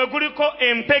buli cobs. munwe guliko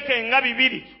empeke nga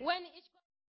bibiri When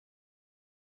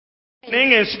naye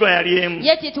ng'ensigo yali emu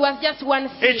yet it was just one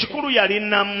seed. ekikulu yali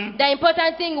nnamu The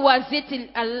important thing was it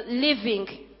living.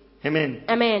 amen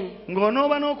Amen.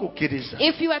 ng'onooba n'okukkiriza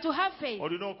If you are to have faith,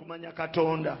 olina okumanya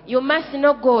katonda you must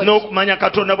know God n'okumanya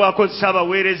katonda bw'akozesa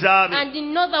abaweereza be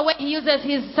and know the way He uses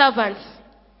His servants.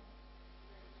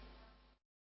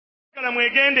 kala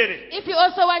mwegendere If you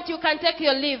also want, you can take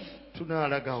your leave.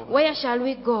 tunaalagawa Where shall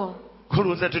we go?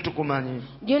 kolowooza tetukumanyi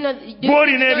Do you know?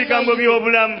 gw'olina ebigambo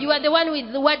by'obulamu You are the one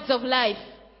with the words of life.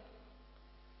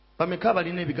 bameka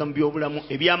abalina ebigambo by'obulamu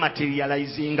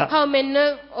ebyamaterializinga How many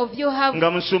of you have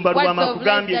nga musumba words lwama of life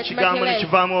akugambye that ekigambo ne materialize?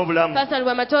 kivaamu obulamu Pastor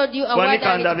Wama told you a word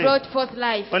Wanika and it ndabe. brought forth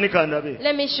life. wanika ndabe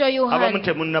Let me show you abamu hand.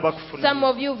 temunnaba Some kufuna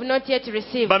of you have not yet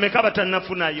received. bameka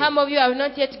batannafunayo Some of you have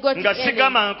not yet got nga any.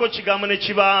 sigambangako kigambo ne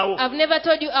kibaawo I've never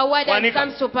told you a word that Wanika.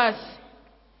 comes to pass.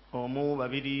 omu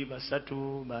babiri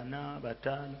basatu bana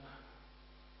bataano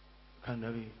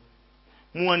kandabe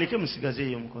muwanike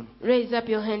musigazeeyo omukono Raise up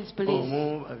your hands, please.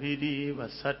 omu babiri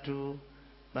basatu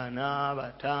bana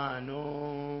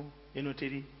bataano eno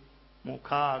teri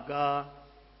mukaaga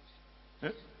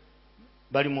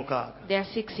bali mukaaga They are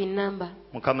 6 in number.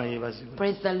 mukama yeebazibwe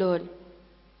Praise the Lord.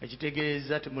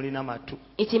 ekitegeeza temulina matu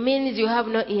It means you have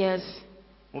no ears.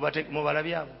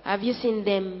 mubalabye abo Have you seen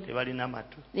them? tebalina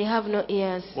matu They have no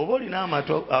ears. oba olina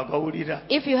amatu agawulira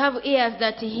If you have ears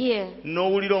that hear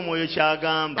n'owulira omwoyo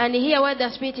kyagamba and hear what the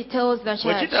Spirit tells the bwe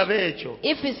church, kitaba ekyo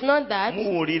if it's not that,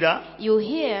 muwulira you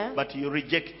hear, but you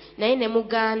reject naye ne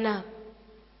mugaana,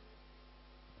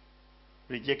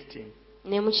 rejecting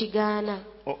ne mukigaana,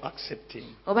 or accepting.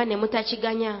 oba ne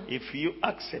mutakiganya. If you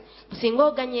accept, Singa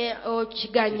oganye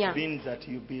okiganya, it means that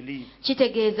you believe.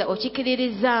 kitegeeza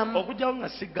okikiririzaamu. Okujjawo nga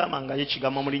siggamangayo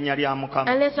ekigambo mu linnya lya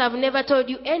Mukama. Unless I've never told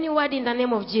you any word in the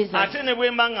name of Jesus. Ate ne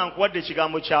bwe mba nga nkuwadde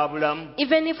ekigambo kya bulamu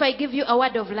Even if I give you a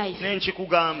word of life ne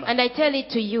nkikugamba and I tell it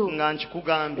to you, nga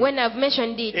nkikugambye when I've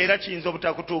mentioned it, era kiyinza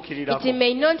obutakutuukirirako. it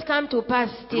may not come to pass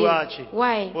still. Lwaki?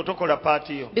 Why? Otokola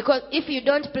paati yo. Because if you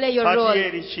don't play your Paati yo role,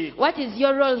 eri ki? what is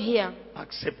your role here?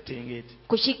 Accepting it.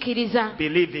 Kukikkiriza.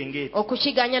 Believing it.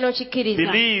 Okukiganya n'okikkiriza.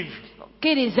 Believe.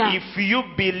 Kkiriza. If you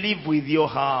believe with your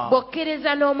heart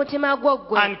Bw'okkiriza n'omutima gwo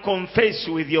gwe. and confess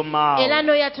with your mouth, Era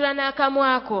n'oyatula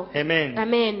n'akamwa ko. amen,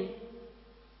 Amen.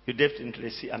 you definitely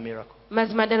see a miracle.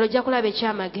 Mazima ddala ojja kulaba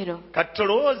ekyamagero. Kati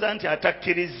tolowooza nti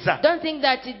atakkiriza Don't think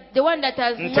that the one that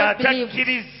has nti not believed,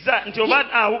 atakkiriza nti oba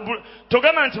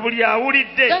togamba nti buli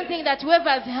awulidde don't think that whoever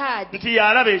has heard nti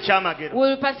yalaba ekyamagero.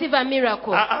 will perceive a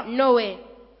miracle. Uh-uh. No way.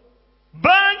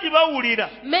 Bangi bawulira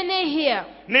Many hear,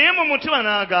 naye mu mutima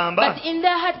n'agamba but in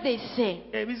their heart they say,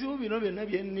 ebizibu bino byonna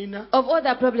bye nnina. of all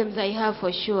the problems I have for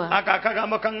sure, Ako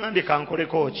akagambo kaŋŋambye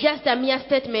kankoleko ki? just a mere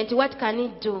statement, what can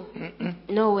it do?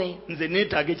 No way. Nze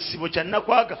neetaaga ekisibo kya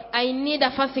nnakwaga. I need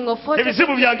a fasting of 40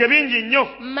 Ebizibu byange bingi nnyo.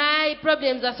 My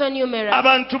problems are so numerous.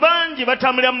 Abantu bangi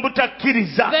batambulira mu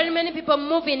butakkiriza. Very many people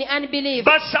move in unbelief.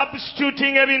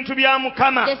 Basubstituting ebintu bya They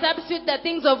Mukama substitute the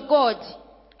things of God.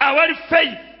 awali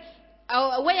faith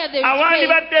Where there awandi is faith,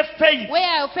 badde faith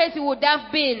where faith would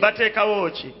have been, bateekawo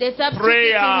ki? they substitute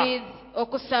Prayer. it with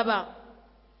okusaba.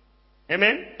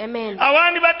 Amen. Amen.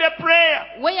 Awandi badde prayer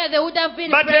Where there would have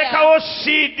been prayer, bateekawo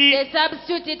seed. they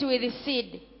substitute it with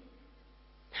seed.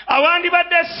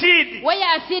 awandibadde seed where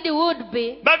a seed would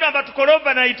be, bagamba tukole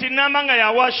overnight n'amanga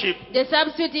ya worship they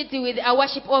substitute it with a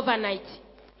worship overnight.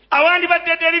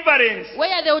 awandibadde deliverance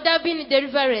Where there would have been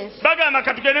deliverance, bagamba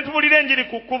katugende tubulire enjiri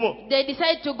ku kkubo they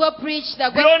decide to go preach the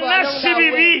gospel byonna along si the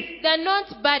way. bibi They are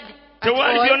not bad at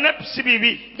tewali all. byonna si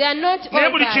bibi They are not naye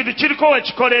all buli bad. kintu kiriko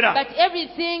wekikolera But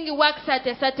everything works at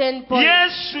a certain point.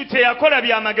 yesu teyakola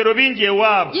byamagero bingi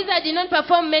ewaabwe Jesus did not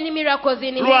perform many miracles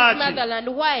in his Lwaki? motherland.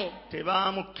 Why?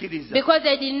 tebaamukkiriza Because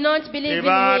they did not believe in him.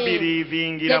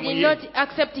 tebaabiriivingira They mu did ye not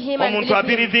accept him and omuntu believe him.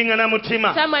 abiriivinga na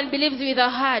mutima Someone believes with a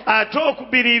heart. ate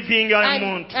okubiriivinga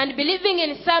muntu And believing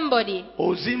in somebody,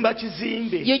 ozimba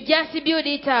kizimbe you just build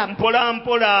it up mpola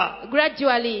mpola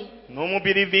gradually.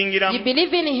 n'omubiriivingiramu You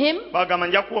believe in him. bagamba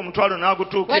nja kuwa omutwalo When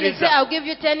he said, n'agutuukiriza I'll give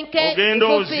you 10K, ogenda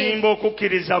you fulfill. ozimba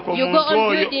okukkiriza ku You go muntu on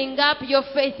oyo building up your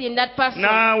faith in that person.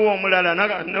 naawe omulala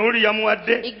noli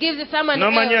yamuwadde It gives someone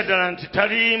n'omanya else. ddala nti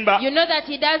talimba You know that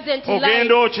he doesn't ogenda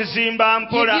lie. okizimba You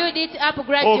mpola build it up ogenda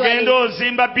gradually.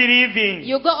 ozimba believing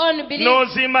You go on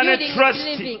n'ozimba ne building, trust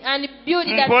believing, and build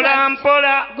that mpola trust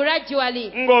mpola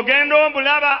gradually. ng'ogenda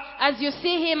omulaba As you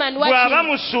see him and watch bw'aba him.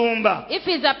 musumba If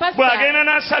he's a pastor, bw'agenda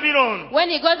n'asabira ono when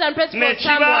he goes and prays for Ne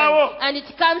someone, kibaawo. and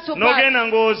it comes to pass, n'ogenda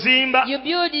ng'ozimba you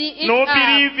build it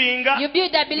n'obiriivinga up. You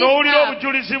build that belief n'owulira up.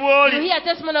 obujulizi You bw'oli hear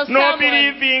testimony of No someone.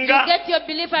 believing. You get your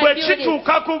belief and bwe build it.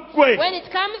 kituuka ku ggwe When it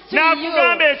comes to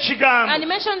n'akugamba you, ekigambo and he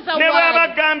mentions a ne bw'aba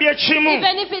word, agambye kimu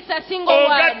even if it's a single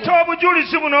word, ogatta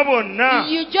obujulizi buno bwonna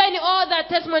you join all that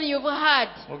testimony you've heard.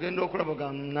 ogenda okulaba ga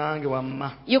nange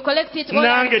wamma You collect it all and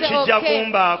nange say, kijja okay,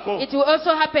 kumbaako it will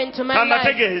also happen to my life.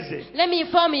 kambategeeze Let me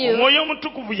inform you. omwoyo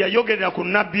omutukuvu yayogerera ku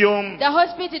nnabbi omu The Holy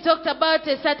Spirit talked about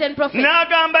a certain prophet,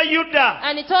 n'agamba yuda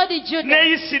and he told ne Judah,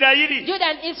 isirayiri Judah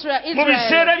and Israel, mu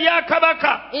biseera Israel, bya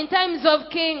kabaka in times of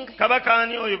king, kabaka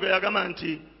ani oyo gwe yagamba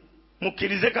nti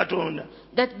mukkirize katonda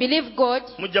that believe God,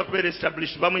 mujja kubeera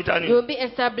established bamuyita you will ani be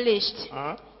established.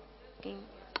 Ah? King,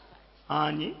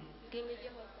 ani King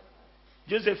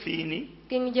josephine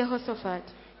King Jehoshaphat.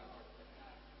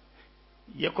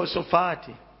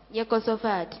 yekosofaati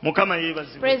Jehoshaphat. mukama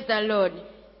yeebazibwe Praise the Lord.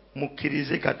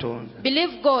 mukkirize katonda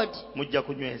Believe God, mujja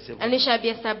kunywezebwa and you shall be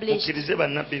established. mukkirize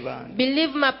bannabbi bange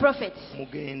Believe my prophets,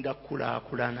 mugenda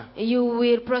kulaakulana you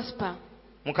will prosper.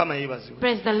 mukama yeebazibwe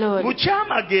Praise the Lord.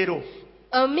 bukyamagero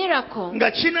A miracle,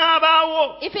 nga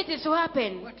kinaabaawo if it is to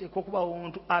happen, wateeka okubawo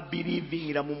omuntu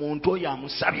abiriivingira mu muntu oyo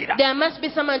amusabira there must be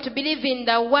someone to believe in,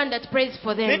 the one that prays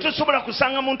for naye them. tosobola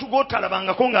kusanga muntu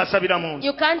gw'otalabangako ng'asabira muntu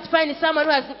You can't find someone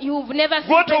you've never seen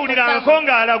pray for gw'otowulirangako someone,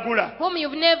 ng'alagula whom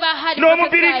you've never heard prophesy,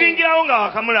 n'omubiriivingirawo nga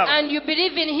wakamulaba and you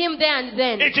believe in him there and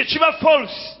then. ekyo kiba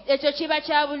false Ekyo kiba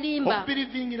kya bulimba.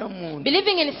 okubiriivingira mu muntu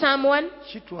Believing in someone,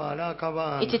 kitwala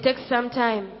akabaana it takes some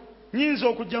time. nyinza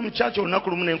okujja mu kyaki olunaku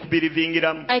lumu ne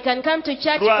nkubiriivingiramu I can come to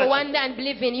church Lwaki? for one day and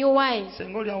believe in you. Why?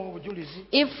 senga oliawo obujulizi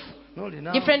If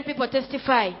n'olina different people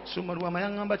testify, suma lwama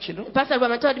yaŋŋamba kino Pastor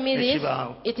Rama told me this,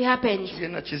 Ekibaawo. it happened.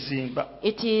 kigenda kizimba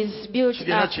It is built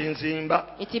kigenda up. kinzimba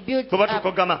It is built kuba up.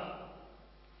 tukogama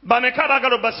bameka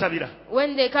abaagala obbasabira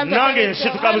When they come to nange pray, so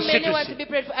nsituka how many want to busitusi be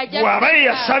prayed for? I just bw'aba prayed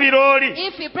for. yeyasabira oli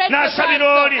If he prayed for n'asabira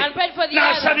that oli and prayed for the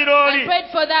n'asabira other oli and prayed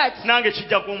for that, nange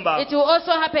kijja kumbaako it will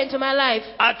also happen to my life.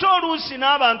 ate oluusi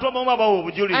n'abantu abamu abawa And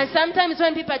obujulizi sometimes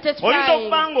when people are oyinza testifying,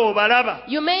 okuba ng'obalaba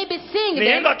you may be seeing naye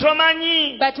them, nga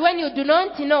tomanyi but when you do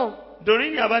not know,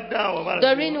 dorini abadde awo balaga.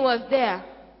 Doreen was there.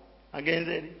 agenze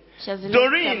eri She has left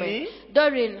Doreen? somewhere.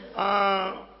 Doreen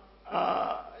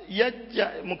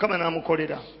yajja mukama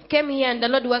n'amukolera came here and the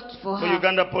Lord worked for mu her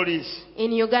uganda police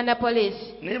in Uganda police.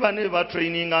 naye bane be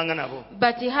batraininganga nabo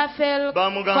But her fellow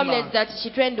Bamugamba. comrades that she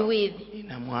trained with,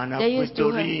 ina mwana they gwe used to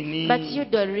her. Doreen But you,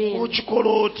 Doreen, okikola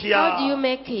otya how do you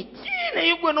make it?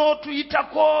 naye gwe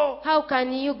n'otuyitako How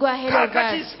can you go ahead of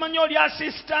kakati us? simanyi oli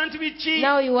assistant biki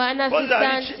Now you are an Kozi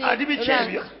assistant ali biki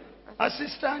ebyo rank.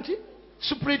 assistant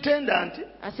superintendent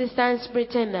Assistant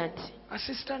superintendent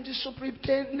assistant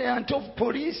superintendent of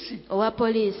police or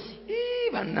police.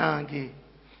 bannange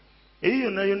eyo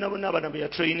yonna yonna bonna abana be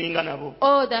yatraininga nabo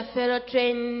All the fellow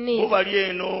trainees, bo bali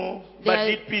eno They ba are-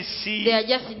 DPC they are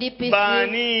just DPC,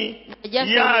 baani just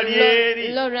ye ali eri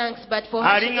low ranks, but for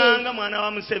her she alinganga is. mwana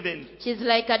wa Museveni She's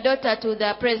like a daughter to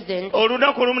the president.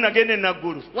 olunaku olumu nagenda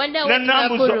enaggulu One day I went to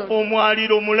nanambuza Nakuru.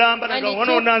 omwaliro omulamba And naga he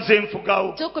wano took- nanze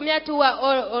enfugawo Took me to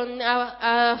on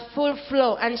our full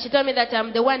floor, and she told me that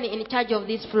I'm the one in charge of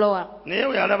this floor. naye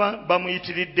we alaba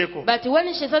bamuyitiriddeko But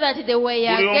when she saw that they were Buli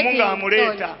omu getting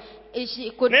ng'amuleeta. told,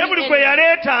 she could naye be buli gwe anyone.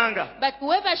 yaleetanga But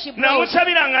whoever she brought,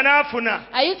 namusabiranga n'afuna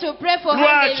I used to pray for her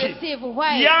and they lwaki receive.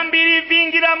 Why?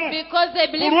 yambiriivingiramu Because they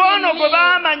ku believe lwono in gwe me.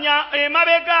 baamanya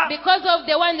emabega Because of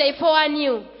the one they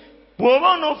foreknew. bw'oba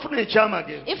onoofuna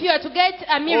ekyamagero If you are to get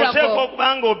a oteekwa miracle,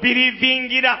 okuba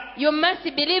ng'obirivingira you must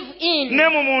believe in ne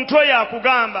mu muntu oyo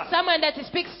akugamba someone that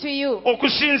speaks to you,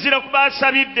 okusinziira ku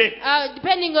baasabidde.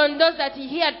 depending on those that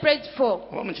he had prayed for.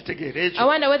 Oba mukitegeera I ekyo?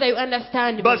 wonder whether you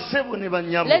understand me. Bassebo ne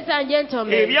bannyabo, Ladies and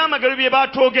gentlemen, ebyamagero bye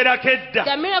baatwogerako edda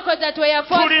the miracles that were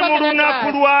first tuli mu spoken lunaku unto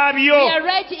us, lwabyo, we are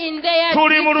right in their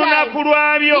tuli due mu lunaku time.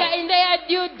 lwabyo. We are in their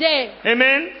due day.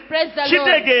 Amen. Praise the Lord.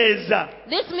 Kitegeeza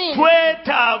This means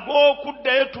twetaaga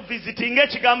okuddayo tuvisitinga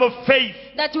ekigambo faith,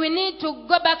 that we need to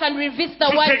go back and revisit the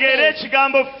word tutegeere faith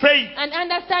ekigambo faith, and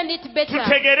understand it better.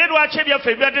 tutegeere lwaki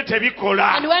ebyaffe ebibadde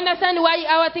tebikola, And we understand why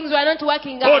our things were not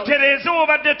working out. otereeze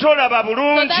w'obadde tolaba So that you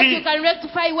bulungi, can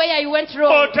rectify where you went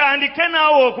wrong. otandike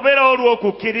naawe okubeerawo And you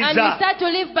olw'okukkiriza. start to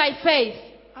live by faith.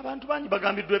 Abantu bangi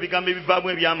bagambiddwa ebigambo ebivaamu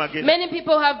ebyamagero. Many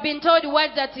people have been told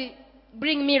words that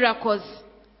bring miracles.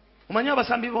 Omanyi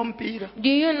abasambi b'omupiira Do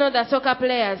you know the soccer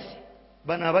players?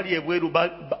 bano abali ebweru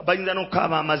bayinza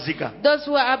n'okukaaba amaziga Those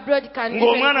who are abroad can even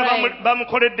ng'omwana cry.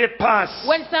 bamukoledde paasi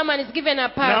When someone is given a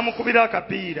pass, n'amukubira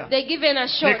akapiira they're given a ne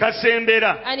shot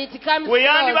kasembera, and it comes we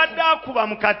out. yandibadde akuba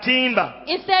mu katimba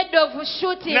Instead of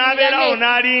shooting their n'abeerawo net,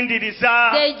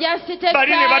 n'alindiriza they just take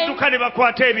bali ne time. badduka ne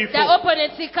bakwata The ebifo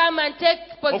opponents come and take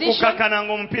position. okukakana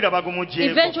ng'omupiira bagumugyeko.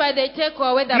 Eventually they take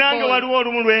away the Nange ball. waliwo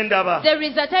olumu lwe ndaba There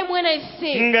is a time when I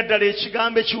see, nga ddala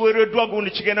ekigambo ekiweereddwa gundi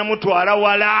kigenda mutwala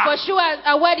wala, for sure,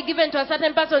 a word given to a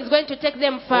certain person is going to take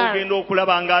them far. ogenda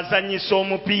okulaba ng'azannyisa But you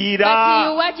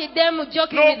omupiira watch them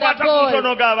joking with the n'okwata ku ball.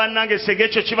 mutono ga bannange sega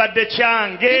ekyo kibadde You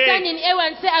stand kyange. in air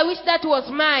and say, I wish that was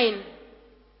mine.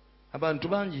 Abantu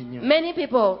bangi nnyo Many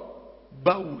people,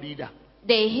 bawulira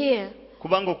they hear.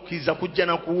 kubanga okukkiriza kujja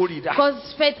na kuwulira,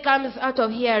 Because faith comes out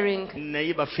of hearing.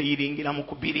 naye bafiiringira mu But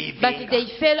kubiriivinga. they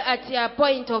fail at a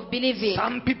point of believing.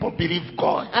 Some people believe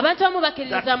God Abantu abamu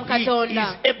bakkiririza mu that He is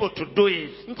Katonda able to do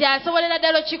it, nti asobolera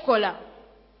ddala okikola,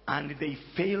 and they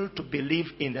fail to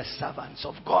believe in the servants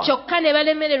of God. kyokka ne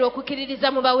balemererwa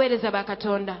okukkiririza mu baweereza ba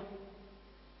Katonda.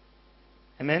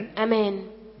 Amen. Amen.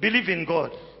 Believe in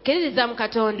God, Kkiririza mu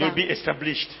Katonda, you'll be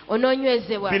established.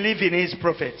 onoonywezebwa. Believe in His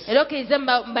prophets, Era okkirize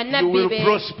mu you bannabbi will be,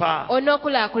 prosper. In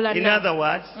onookulaakulana. other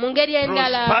words, Mu ngeri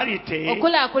endala, prosperity,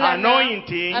 okulaakulana,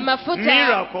 anointing, amafuta,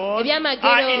 miracles ebyamagero,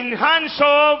 are in hands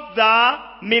of the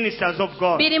ministers of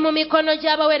God. biri mu mikono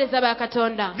gy'abaweereza ba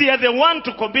Katonda. They are the one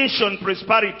to commission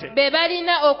prosperity, Be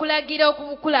balina okulagira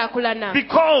okukulaakulana.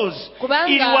 because Kubanga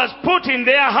it was put in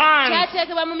their hands.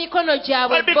 kyateekebwa mu mikono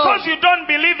gyabwe But because bo. you don't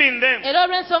believe in them, Era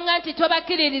olw'ensonga nti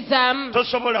tobakkiririzaamu,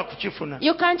 tosobola kukifuna.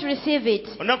 you can't receive it.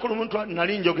 Olunaku lumu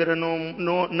nali njogera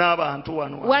n'abantu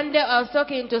wano One day I was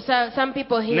talking to some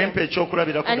people here nempa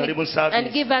ekyokulabirako nali mu and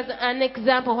saavisi. give us an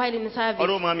example while in service.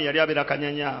 Waliwo omwami yali abeera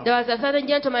Kanyanya There awo, was a certain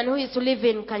gentleman who used to live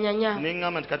in Kanyanya. ne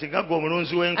ŋŋamba nti kati gagga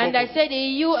omulunzi And I w'enkoko said,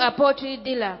 you a poultry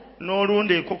dealer,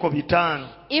 n'olunda enkoko 500,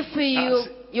 if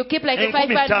you keep like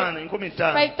enkumi 500, ttaano, enkumi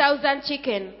ttaano. 5,000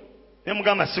 chicken. Ne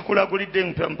mugamba sikulagulidde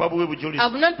mpa buwe bujulizi.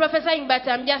 I'm not prophesying, but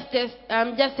I'm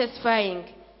just testifying.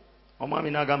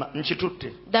 Omwami n'agamba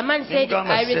nkitutte, The man said,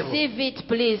 Mugamba I ssebo. receive it,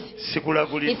 please.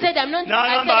 sikulagulidde. He said, I'm not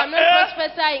N'agamba,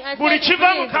 prophesying. I buli said,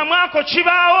 kiva mu please, kamwa ako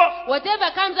kibaawo.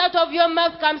 whatever comes out of your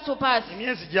mouth comes to pass.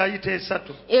 Emyezi gyayita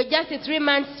 3, Just 3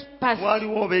 months passed.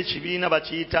 waliwo oba ekibiina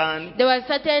bakiyitaani, There was a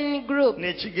certain group,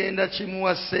 n'ekigenda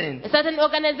kimuwa ssente. a certain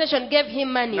organization gave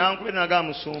him money. Nankube n'agamba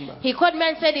musumba, He called me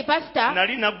and said, Pastor,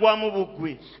 nali naggwamu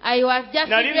buggwi, I was just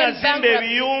nali in nazimba bankrupt.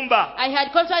 ebiyumba I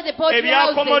had constructed the poultry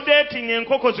houses ebyaccommodating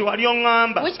enkoko ze wali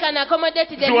oŋŋamba, which can accommodate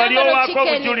the Ziwali number of owaako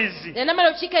chicken, obujulizi. the number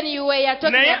of chicken you were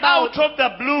talking naye about. out of the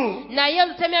blue Naye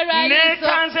olutemera so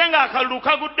neekanze ng'akalulu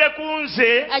kagudde ku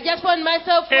nze, I just found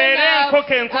myself when era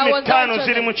enkoko I 5,000 was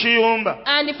ziri mu out kiyumba.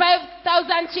 and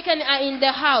 5,000 chicken are in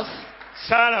the house.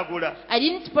 Saalagula I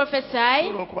didn't prophesy,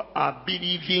 olw'okuba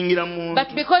abiriivingira muntu.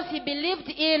 but because he believed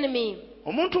in me.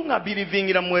 Omuntu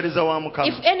ng'abiriivingira muweereza wa If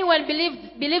Mukama, anyone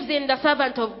believes in the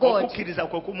servant of God, okukkiriza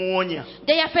kwe kumuwonya.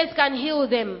 their faith can heal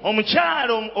them.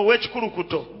 Omukyalo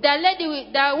ow'ekikulukuto The ye woman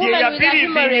with the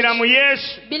yabiriivingira mu hemorrhage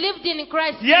Yesu. believed in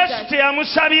Christ Yesu Jesus.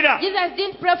 teyamusabira, Jesus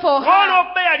didn't pray for her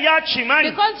olw'okuba yali akimanyi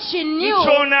because she knew nti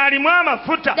ono alimu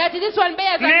amafuta, that this one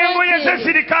bears n'engoye ze anointing.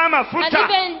 ziriko And amafuta.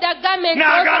 even the garment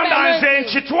N'agamba nze I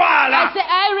nkitwala, say,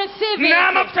 I receive it.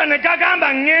 n'amafuta ne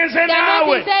gagamba ŋŋenze The naawe,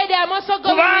 anointing said, I'm also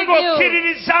going kubanga with you.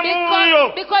 okkiririza mu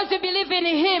oyo. Because you believe in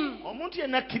him. Omuntu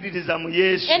yenna akkiririza mu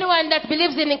Yesu Anyone that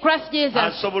believes in Christ Jesus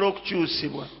asobola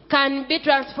okukyusibwa. can be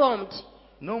transformed.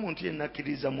 N'omuntu yenna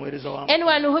akkiririza muweereza wa Mukama.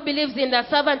 Anyone who believes in the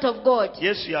servant of God.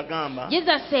 Yesu yagamba,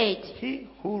 Jesus said, he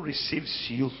who receives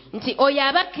you nti oyo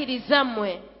abakkiriza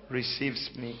mmwe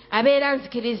receives me. abeera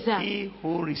nzikiriza. He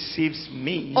who receives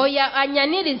me Oyo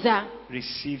anyaniriza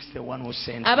receives the one who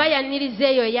sent me. aba yaniriza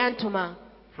eyo yantuma.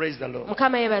 Praise the Lord.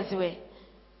 Mukama yeebazibwe.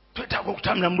 Twetaaga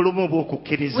okutambula mu bulamu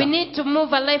obw'okukkiriza. We need to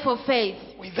move a life of faith.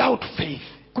 Without faith,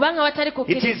 Kubanga watali it is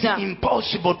kukkiriza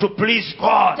impossible to please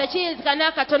God. tekiyinzika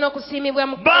n'akatono okusiimibwa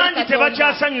mu Bangi Katonda.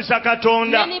 tebakyasanyusa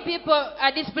Katonda. Many people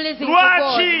are displeasing to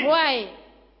Lwaki? God. Why?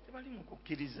 Tebali mu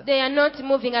kukkiriza. They are not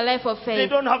moving a life of They faith.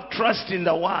 don't have trust in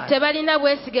the word. Tebalina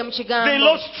bwesige mu They kigambo.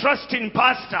 lost trust in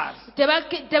pastors.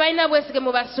 Tebalina bwesige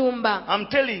mu basumba. I'm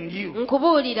telling you.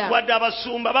 Nkubuulira. Wadde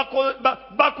abasumba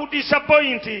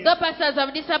bakudisappointing. Though pastors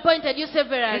have disappointed you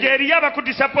severally, Ng'eriyo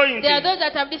abakudisappointing. there are those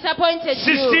that have disappointed you.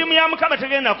 Sisitiimu ya Mukama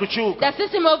tegenda kukyuka. The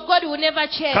system of God will never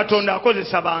change. Katonda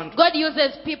akozesa bantu. God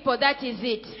uses people, that is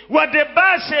it. Wadde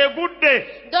bbaasi egudde,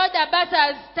 Though the bus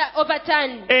has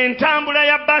overturned, entambula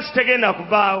ya bbaasi tegenda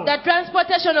kuvaawo. the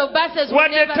transportation of buses will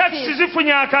Wadde never takisi cease.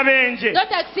 zifunye akabenje, No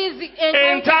taxis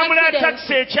encounter entambula ya accidents.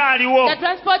 takisi ekyaliwo. The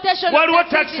transportation Waliwo of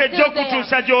taxis takisi is ejja still there. okutuusa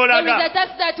There gy'olaga. is a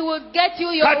taxi that will get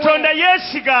you your Katonda way.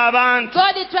 yeesiga abantu.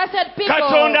 God trusted people.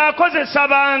 Katonda akozesa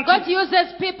bantu. God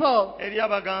uses people. Eri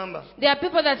abagamba, There are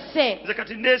people that say, nze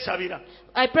kati neesabira,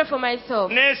 I pray for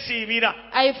myself. neesiibira,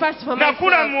 I fast for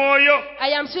nakula myself. mwoyo, I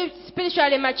am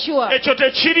spiritually mature. ekyo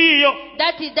tekiriiyo.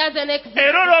 That it doesn't exist.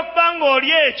 Era olw'okuba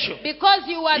ng'oli ekyo, Because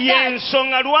you are that,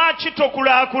 y'ensonga lwaki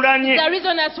tokulaakulanye. the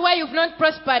reason as why you've not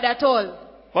prospered at all.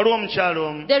 Waliwo omukyalo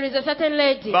omu, There is a certain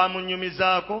lady.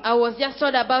 baamunyumizaako, I was just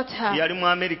told about her. yali mu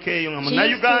Amerika eyo nga She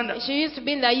munnayuganda. used to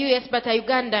be in the US, but a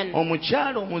Ugandan.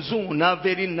 Omukyalo omuzungu n'ava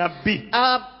eri nabbi,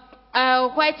 A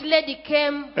white lady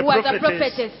came who was a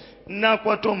prophetess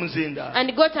n'akwata omuzindaalo.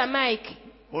 and got a mic.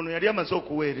 Ono yali amaze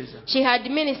okuweereza. She had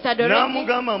ministered already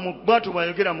N'amugamba mu bw'atyo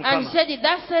bw'ayogera and Mukama, said,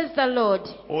 "Thus says the Lord,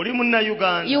 oli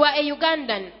munnayuganda, you are a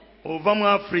Ugandan. ova mu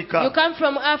Afrika. You come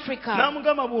from Africa.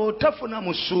 N'amugamba bw'otafuna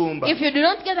musumba, If you do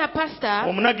not get a pastor,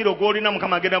 omunagiro gw'olina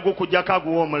Mukama agenda gukuggyako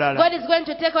aguwa omulala. God is going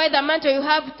to take away the mantle you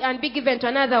have and be given to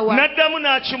another one." N'addamu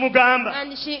n'akimugamba.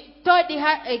 And she told her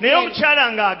Naye again.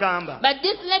 omukyala ng'agamba, But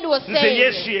this lady was nze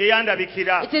Yesu saying, ye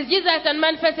yandabikira, "It is Jesus and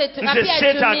manifested to nze appear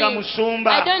to seetaaga me.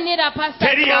 musumba, I don't need a pastor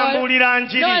teri at all. yambuulira No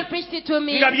njiri, one preached it to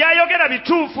me." nga by'ayogera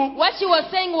bituufu. What she was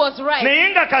saying was right.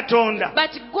 Naye nga Katonda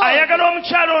But God ayagala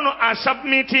omukyala ono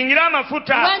asubmitingira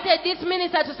amafuta. wanted this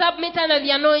minister to submit under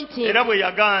the anointing. Era bwe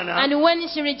yagaana, And when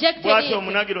she rejected bw'atyo it,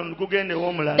 omunagiro gugenda the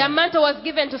ew'omulala. mantle was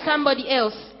given to somebody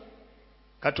else.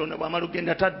 Katonda bw'amala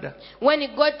ogenda tadda. When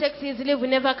God takes his leave, we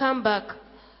never come back.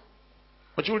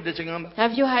 Okiwulidde kye ŋŋamba?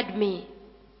 Have you heard me?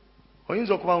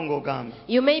 Oyinza okubawo ng'ogamba.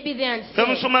 You may be there and Ffe say,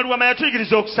 Musumba Lwama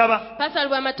yatuyigiriza okusaba. "Pastor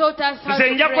Lwama taught us how Nze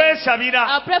to nja pray. kwesabira.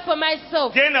 I'll pray for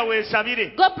myself." Genda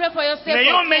weesabire. Go pray for yourself.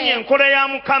 Naye omenye Okay. enkola ya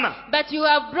Mukama. But you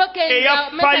have broken Eya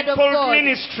the method of fivefold God.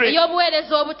 ministry.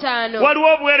 Ey'obuweereza obutaano.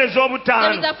 Waliwo obuweereza There is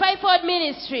obutaano. a fivefold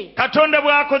ministry Katonda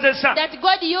bw'akozesa that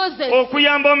God uses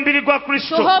okuyamba omubiri gwa to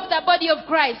Kristo. help the body of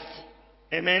Christ.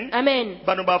 Amen. Amen.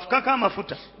 Bano baafukako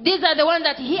amafuta. These are the ones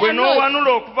that he Bwe anoints,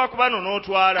 n'owanula okuva ku bano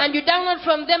n'otwala. and you download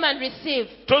from them and receive.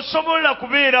 Tosobola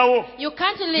kubeerawo You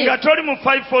can't nga live toli mu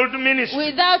fivefold ministry.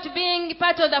 without being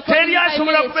part of the Teri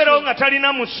asobola kubeerawo ministry. nga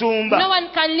talina No musumba. one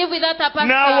can live without a pastor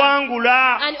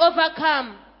N'awangula. and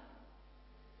overcome.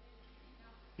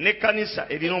 N'ekkanisa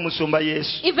erina omusumba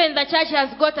Yesu. Even the church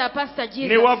has got a pastor, Ne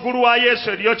Jesus. waggulu wa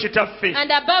Yesu eriyo kitaffe. And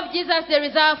above Jesus there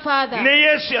is our Father. Ne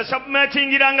Yesu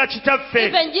yasubmitingiranga kitaffe.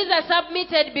 Even Jesus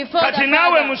submitted before Kati the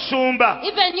naawe Father. musumba.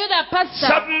 Even you, the pastor,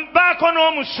 Baako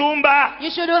n'omusumba you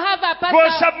should have a pastor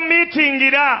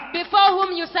gw'osubmitingira. before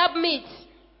whom you submit.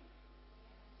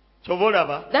 Kyova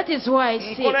olaba. That is why I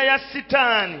say Nkola ya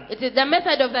Sitaani. it is the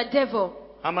method of the devil.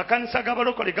 Amakanisa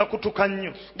g'abalokole gakutuka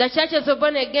nnyo. The churches of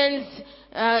born again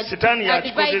Sitaani are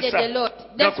divided a yakikozesa. lot.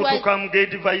 That's why Gakutukamu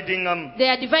gedividingamu. they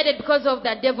are divided because of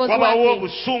the devil's Wabaawo working.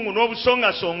 obusungu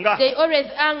n'obusongasonga. They always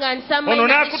anger and some Ono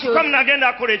minor issues. n'akutukamu n'agenda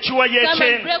akola ekiwa Someone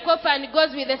y'ekyemu. break off and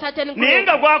goes with a certain Naye group.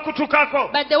 nga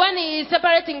gwakutukako But the one he is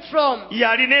separating from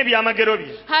y'alina ebyamagero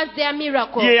bye. has their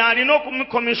miracle. Ye alina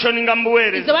okumukomissioninga mu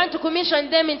Is the buweereza. one to commission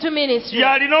them into ministry.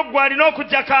 Y'alina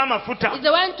okuggyako amafuta. Is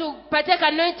the one to partake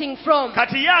anointing from.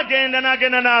 Kati ye agenda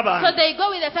n'agenda So n'abantu. they go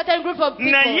with a certain group of people.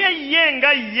 Naye ye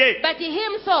nga ye. But he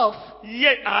himself, Ye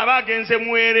aba agenze he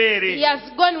mwereere. has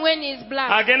gone when he is black.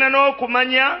 Agenda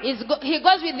n'okumanya He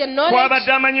goes with the knowledge kw'abadde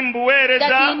amanyi mu that he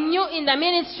buweereza. knew in the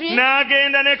ministry,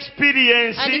 N'agenda and he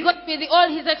n'experience. goes with all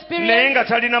his Naye experience. nga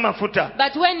talina mafuta.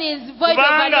 But when he is void of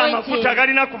Kubanga amafuta anointing,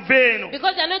 galina kuva eno.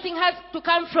 because the anointing has to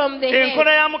come from the head.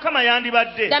 Enkola ya Mukama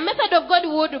yandibadde. The method of God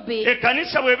would be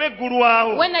Ekkanisa bw'eba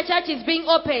eggulwawo. when a church is being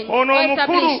opened Ono or omukulu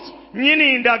established.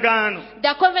 nyini ndagaano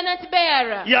the covenant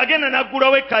bearer, yagenda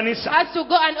n'aggulawo ekkanisa. has to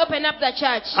go and open up the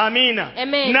church. Amiina.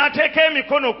 Amen. N'ateeka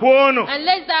emikono ku ono. And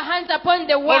lays their hands upon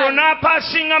the Olwo one,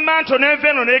 n'apaasinga manto n'enva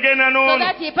eno n'egenda so n'ono.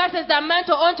 that he passes the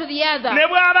mantle on to the other. Ne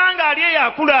bw'abanga ali eyo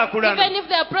akulaakulana. Even if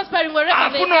they are prospering wherever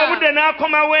they Afuna are, obudde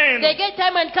n'akomawo eno. they get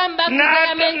time and come back to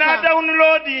their mentor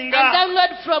N'adawuniloodinga. and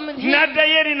download from him.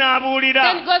 N'addayo eri n'abuulira.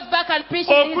 Then goes back and preaches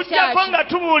in his Okuggyako church. nga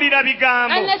tubuulira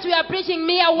bigambo. Unless we are preaching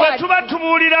mere Bwe words. tuba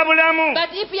tubuulira bulamu. But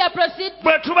if we are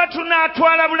Bwe tuba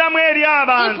tunaatwala bulamu eri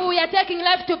abantu. if we are taking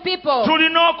life to people,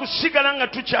 Tulina okusigala nga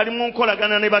tukyali mu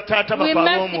nkolagana ne bataata we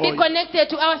baffe must be ab'omwoyo. connected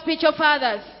to our spiritual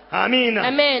fathers. Amiina.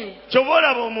 Amen. Kyova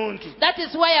olaba omuntu. That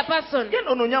is why a person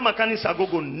Genda onoonye amakanisa ago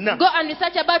gonna. go and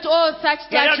research about all such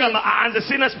Naye churches. agamba nze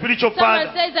sirina spiritual Someone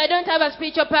father. says, I don't have a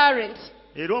spiritual parent.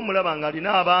 Era omulaba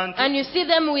ng'alina abantu. And you see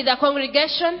them with a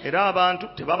congregation, Era abantu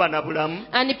tebaba na bulamu.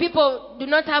 and the people do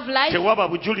not have life. Tewaba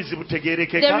bujulizi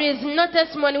butegeerekeka. There is no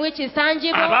testimony which is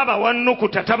tangible. Abaabawa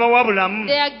nnukuta tabawa bulamu.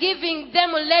 They are giving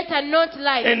them letter, not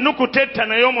life. Ennukuta etta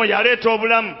naye omwoyo aleeta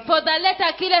obulamu. For the letter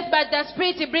killeth, but the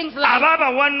spirit brings life.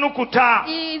 Abaabawa nnukuta.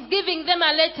 He is giving them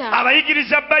a letter.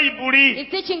 Abayigiriza Bayibuli. He's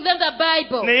teaching them the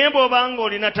Bible. Naye bw'obanga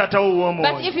olina taata wo But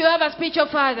w'omwoyo. if you have a spiritual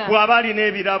father, Bw'aba alina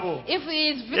ebirabo. if he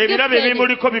is Ebirabo gifted,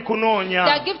 ebimuliko bikunoonya.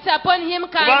 the gifts upon him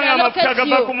can Kubanga amafuta allocate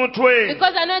gava ku you. mutwe.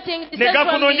 Because anointing is Ne sent from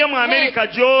gakunoonya mu his Amerika head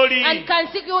gy'oli. and can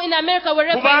seek you in America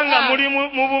wherever you Kubanga are. muli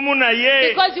mu bumu naye.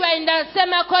 Because you are in the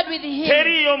same accord with him.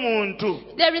 Teriiyo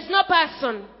muntu There is no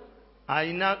person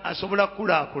asobola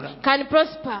kukulaakulana. can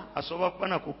prosper Asobola kuba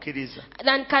na kukkiriza.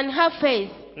 and can have faith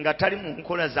Nga tali mu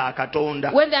nkola za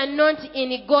Katonda. when they are not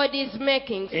in God's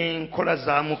makings, Enkola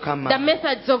za Mukama. the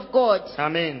methods of God.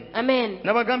 Amen. Amen.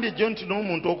 Nabagambye jjo nti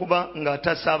n'omuntu okuba nga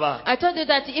tasaba I told you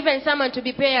that even someone to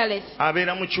be prayerless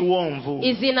abeera mu kiwonvu.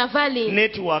 is in a valley.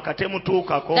 Netiwaaka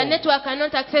temutuukako. The network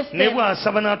cannot access Ne them.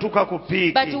 bw'asaba n'atuuka ku But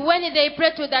piiki. when they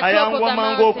pray to the top of Ayangwa the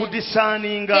mangu mountain,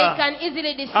 okudisaaninga. they can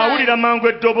easily Awulira discern. mangu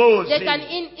eddoboozi. They can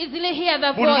easily hear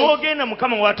the Buli voice. lw'ogenda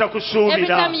Mukama Every w'atakusuubira.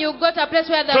 time you go to a place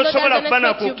where the Lord Tosobola doesn't kuba na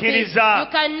expect you to be, kukkiriza.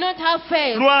 you cannot have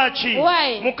faith. Lwaki?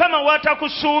 Why? Mukama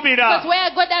w'atakusuubira. Because where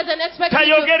God doesn't expect you to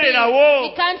Tayogererawo. be,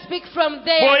 He can't speak from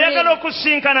there. Bw'oyagala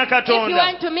okusinkana If you Katonda.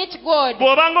 want to meet God,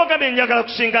 Bw'obanga ogambye njagala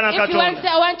kusinkana if you want to Katonda. say,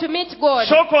 I want to meet God,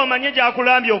 Sooka omanye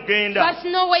gy'akulambye okgenda. first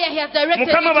know where He has directed you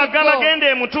Mukama to bw'agamba go. genda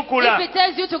e Mutukula. If He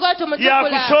tells you to go to Mutukula,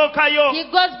 Yakusookayo. He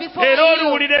goes before Era you,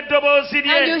 oluwulira eddoboozi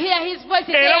and you lye. hear His voice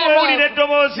in Era bw'owulira thereof.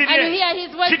 eddoboozi And you lye. hear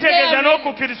His voice Kitegeeza thereof.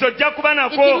 n'okukkiriza ojja kuba It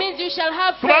nako. means you shall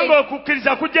have Kubanga faith.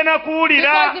 okukkiriza kujja na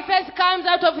kuwulira. Because the faith comes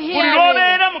out of Buli hearing.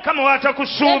 lw'obeera Mukama Every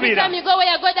w'atakusuubira. time you go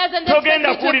where God doesn't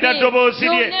Togenda expect you kuwulira to ddoboozi be,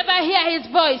 you'll lye. never hear His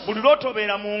voice. Buli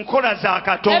lw'otobeera mu nkola za Every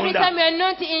Katonda. time you are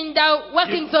not in the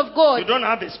workings of You God, don't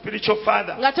have a spiritual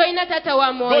father. nga tolina taata wa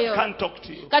God mwoyo, can't talk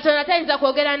to you. Katonda tayinza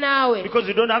kwogera naawe Because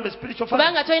you don't have a spiritual father.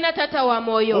 kubanga tolina taata wa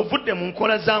mwoyo. Ovudde mu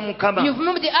nkola za Mukama. You've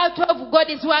moved out of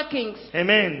God's workings.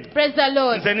 Amen. Praise the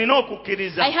Lord. Nze nina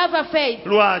okukkiriza. I have a faith.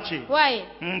 Lwaki? Why?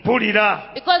 Mpulira.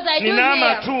 Because I do Nina hear.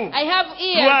 amatu. I have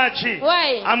ears. Lwaki?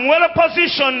 Why? I'm well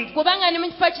positioned. Kubanga ndi mu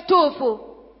kifo ekituufu.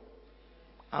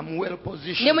 I'm well Ndi mu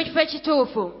positioned kifo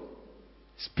ekituufu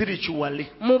spiritually.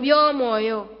 mu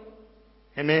by'omwoyo.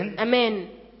 Amen. Amen.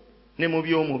 Ne mu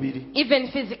by'omubiri. Even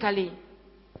physically.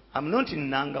 I'm not in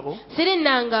Nangabo Siri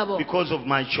nangabo because of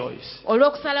my choice.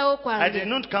 olw'okusalawo I did kwange.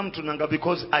 not come to Nangabo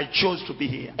because I chose to be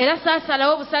here. Era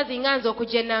saasalawo busazi nga nze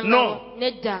okujja e Nangabo. No.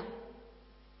 Nedda.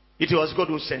 It was God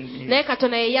who sent me. Naye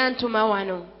Katonda ye yantuma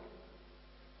wano.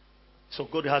 So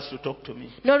God has to talk to me.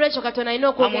 N'olwekyo Katonda alina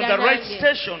I'm on okwogera the right nange.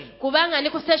 station. Kubanga ndi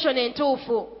ku station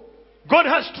entuufu. God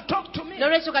has to talk to me.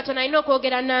 N'olwekyo Katonda alina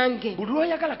okwogera nange. Buli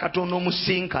lw'oyagala Katonda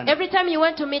omusinkana. Every time you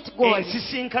want to meet God,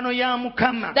 Ensisinkano ya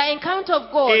Mukama the encounter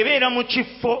of God ebeera mu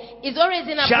kifo is always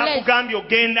in a place kyakugambye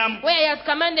ogendamu. where He has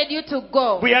commanded you to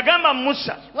go. Bwe yagamba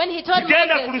Musa When He told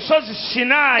genda ku Moses lusozi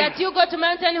Sinaayi that you go to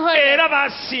Mountain Horeb, era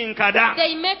baasinkana.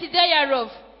 they met thereof.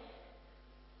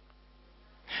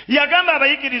 Yagamba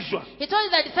abayigirizwa He told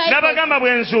the disciples n'abagamba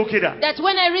bwe nzuukira that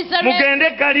when I resurrect, mugende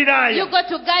e you Galilaaya go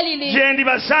to Galilee. gye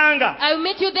ndibasanga. I will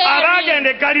meet you there. Abaagenda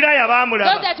e Galilaaya Those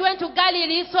baamulaba. that went to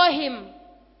Galilee saw Him.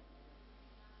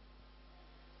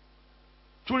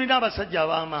 Tulina abasajja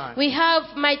ab'amaanyi We have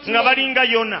mighty nga men balinga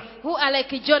Yona. who are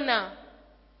like Jonah.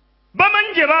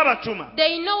 Bamanyi gye baabatuma.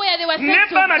 They know where they were Ne sent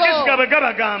to bo amagezi go. gaabwe But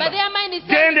gabagamba their mind is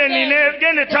telling genda e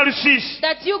them Talusiisi.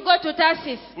 that you go to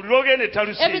Tarsus. Buli lw'ogenda e Every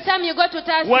Talusiisi time you go to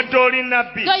Tarsus, wadde oli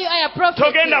nabbi though you are a prophet,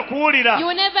 togenda kuwulira. you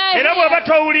will never Era bw'oba hear.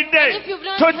 towulidde And if you've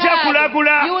not tojja heard, you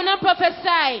kulagula. will not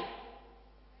prophesy.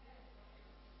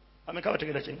 Ameka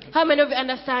bategeera kye ngamba. How many of you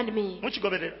understand me?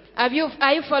 Mukigoberera.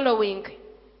 Are you following?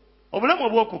 obulamu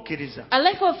obw'okukkiriza A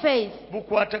life of faith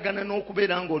bukwatagana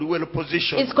n'okubeera ng'oli well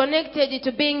positioned. is connected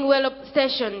to being well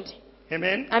stationed.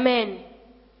 Amen. Amen.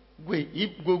 Gwe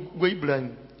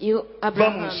Ibrahim You, va mu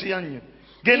Abraham. nsi yanyu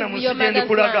genda mu Leave nsi your gye mother's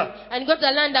ndikulaga land and go to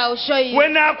the land I will show you. we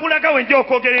naakulaga we nja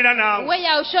okwogerera naawe Where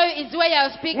I will show you is where I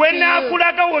will speak we to you.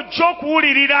 naakulaga wojja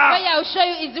okuwulirira. Where I will show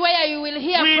you is where you will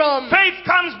hear from. Faith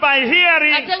comes by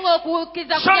hearing. Ate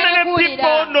ng'okukkiriza So many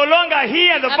people no longer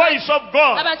hear the voice of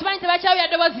God abantu bangi tebakyawulira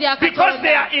ddoboozi lya because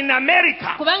they Katonda are in America.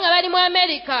 kubanga bali mu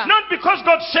Amerika. Not because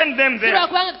God sent them Si there, lwa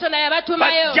kubanga Katonda but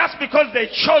yabatumayo just because they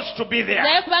chose to be there.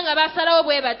 naye kubanga basalawo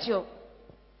bwe batyo.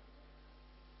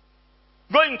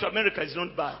 Going to America is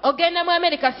not bad. Ogenda mu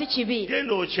Amerika si kibi.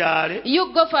 Genda okyale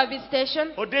You go for a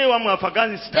visitation, oddeyo wa mu then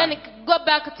Afghanistan. go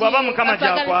back to Bw'aba Mukama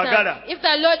Afghanistan. gy'akwagala. If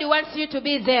the Lord wants you to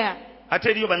be there, Ate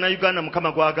eriyo bannayuganda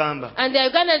Mukama gw'agamba and the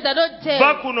Ugandans that don't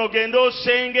va tell, kuno ogende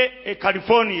osenge e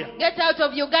California. get out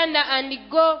of Uganda and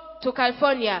go to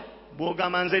California.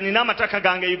 Bw'ogamba nze nina amataka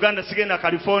gange e Uganda sigenda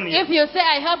California. If you say,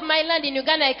 I have my land in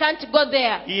Uganda, I can't go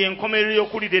there, Ye enkomerero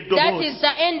y'okuwulira that eddoboozi. is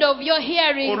the end of your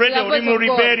hearing Already the oli voice mu of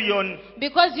God. rebellion.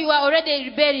 Because you are already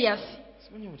rebellious.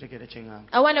 Simanyi mutegeera kye ŋŋamba.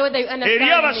 I wonder whether you Eri understand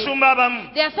me. abasumba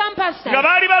abamu There are some pastors, nga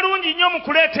baali balungi nnyo mu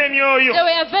kuleeta emyoyo. they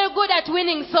were very good at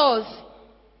winning souls.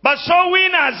 Ba soul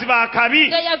winners baakabi.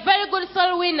 They are very good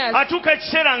soul winners. Atuuka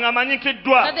ekiseera But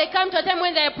ng'amanyikiddwa. they come to a time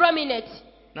when they are prominent.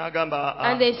 N'agamba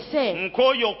And they say,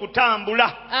 nkooye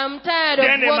okutambula. I'm tired of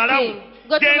Genda e Malawi. walking.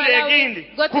 Go to Genda Malawi.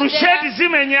 egindi. Go to Crusade there.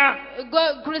 zimenya.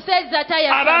 Go, crusades are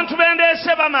tired. Abantu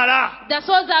bendeese bamala. The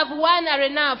souls I've won are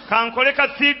enough. Kankole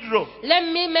cathedral. Let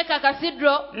me make a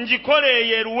cathedral Ngikole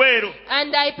eyo e Luweero.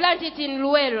 and I plant it in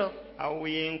Luero. Awo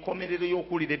y'enkomerero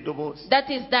y'okuwulira eddoboozi. That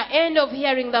is the end of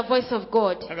hearing the voice of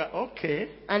God. Aga, okay.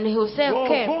 And he will say,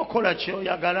 okay, Okola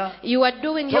ky'oyagala. you are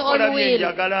doing your Tokola own bye will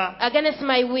njagala. against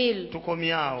my will. Tukomye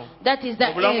awo. That is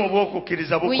the Obulamu end.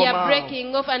 obw'okukkiriza We are bukoma awo.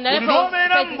 breaking off and the Buli level of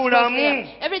lw'obeera faith mu is bulamu, there.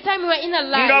 Every time you are in a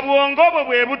nga life, bwongo bwo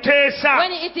bwe buteesa,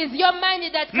 when it is your mind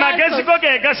that magezi cancels, go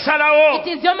ge gasalawo,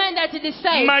 it is your mind that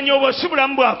decides. manya obwo si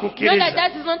bulamu Know that bwakukkiriza.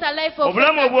 that is not a life of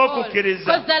Obulamu faith at all. obw'okukkiriza.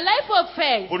 Because the life of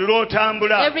faith, Buli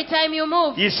lw'otambula, every time you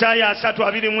move, Isaaya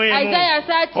 3:21, Isaiah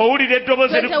 30, owulira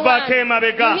eddoboozi erikuvaako 21,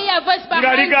 emabega, you hear a voice nga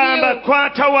behind ligamba you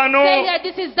kwata wano, saying that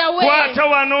this is the way, kwata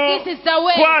wano, this is the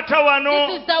way, kwata wano.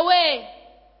 this is the way.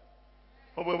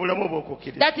 Obwo bulamu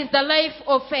obw'okukkiriza. That is the life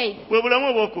of faith. Bwe bulamu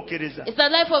obw'okukkiriza. It's the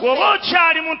life of Bw'oba faith.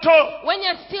 okyali muto, When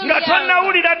you're still nga young,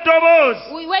 tonnawulira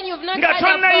ddoboozi, when you've not nga heard a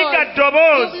tonnayiga voice,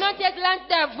 ddoboozi, you've not yet learned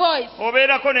their voice,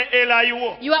 obeerako ne Eli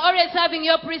wo. you are always having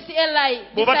your priest Eli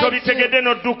Bw'oba beside you. tobitegedde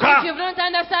n'odduka. If you've not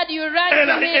understood, you run to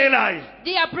Eli, him. Eli.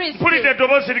 Dear priest, Mpulidde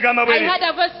eddoboozi ligamba bwe I liti. heard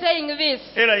a voice saying this.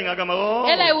 Eli ng'agamba,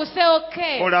 Eli will say,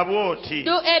 okay, olaba oti.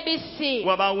 do ABC.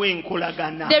 Wabaawo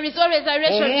enkolagana. There is always a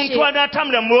relationship. Omuntu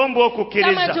anaatambula mu mulombo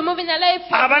Someone okukkiriza. to move in the life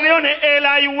of Aba neyo ne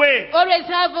Eli we. always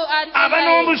have an Aba Eli.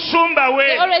 n'obusumba we.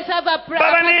 They always have a Baba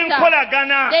pastor.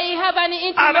 n'enkolagana. They have an Abamu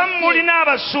intimacy. mulina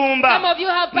abasumba. Some of you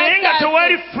have Naye nga pastors.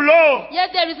 tewali flow. Yet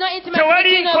there is no intimacy Tewali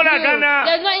between of you. nkolagana.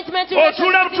 There is no intimacy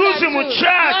Otuula between butuuzi the mu two.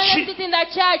 church. You sit in the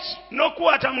church.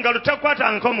 N'okukwata mu ngalo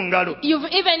takwatangako mu ngalo. You've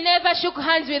even never shook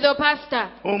hands with your pastor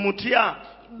Omutya.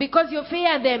 because you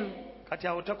fear them. Kati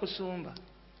awo takusumba.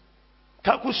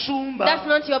 Takusumba. That's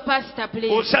not your pastor, please.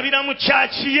 Osabira mu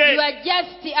church You ye. are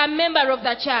just a member of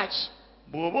the church.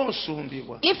 Bw'oba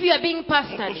osumbibwa. If you are being Mu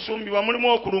pastored, kusumbibwa mulimu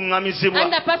okuluŋŋamizibwa.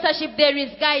 under pastorship there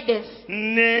is guidance.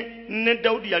 Ne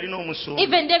Dawudi yalina omusumba.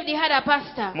 Even David had a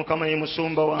pastor. Mukama ye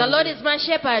musumba The Lord wange. is my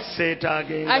shepherd.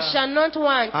 Seetaagenga. I shall not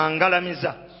want.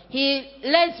 Angalamiza He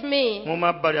leads me. mu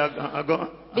mabbali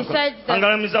Besides that,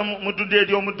 angalamiza mu ddudde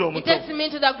ery'omuddo he omuto. takes me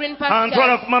to the green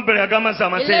Antwala pastures. ku mabbali ag'amazzi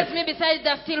He leads amateefu. me beside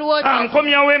the still waters.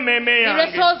 Ankomyawo emmeeme He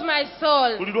yange. restores my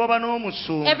soul. Buli lw'oba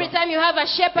n'omusumba. Every time you have a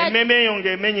shepherd, Emmeeme eyo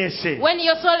ng'emenyese. when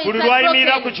your soul is Buli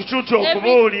lw'ayimirira ku broken, kituuti every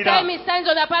okubuulira. time he stands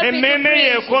on the pulpit to Emmeeme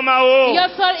ye preach, ekomawo. your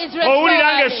soul is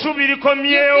Owulira restored. ng'essubi You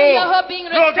likomyewo. feel your hope being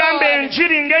restored. N'ogamba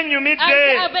enjiri ng'ennyumidde.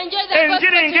 I've enjoyed the gospel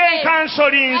Enjiri today.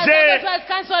 ng'enkansolinze. As God has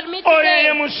cancelled me Oyo ye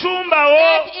today. musumba wo.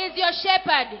 That is your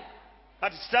shepherd.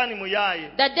 Kati sitaani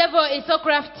muyaaye. The devil is so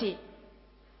crafty.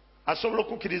 Asobola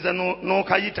okukkiriza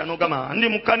n'okayita n'ogamba ndi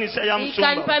mu kkanisa ya He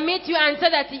can musumba. permit you and say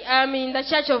that I'm in the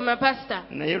church of my pastor.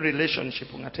 Naye relationship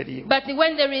nga teriiwo. But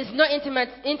when there is no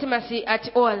intimacy at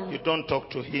all, You don't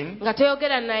talk to him. nga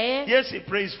toyogera naye, Yes, he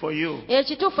prays for you.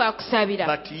 ekituufu akusabira.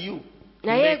 But you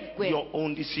Naye make gwe your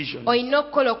own decisions olina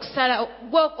okukola okusalawo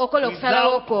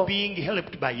without kwo being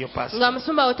helped by your pastor. nga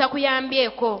musumba we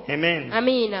takuyambyeko. Amen.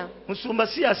 Amiina. Musumba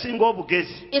si asinga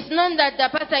obugezi. It's not that the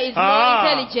pastor is more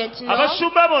intelligent, no.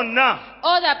 Abasumba bonna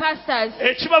all the pastors,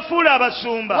 ekibafuula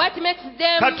abasumba what makes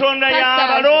them Katonda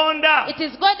pastors, y'abalonda it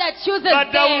is God that chooses them,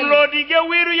 badawunloadinga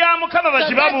ewiru ya Mukama so that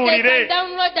they bagibabuulire. can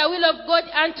download the will of God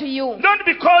unto you. Not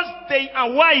because they are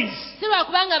wise. Si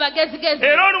lwakubanga bagezigezi.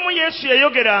 Era olumu Yesu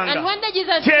yayogeranga And one day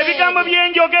Jesus ti said ebigambo bye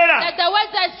njogera that the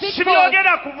words I speak forth,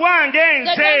 sibyogera ku bwange they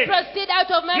nze don't proceed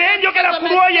out of my naye mouth njogera because ku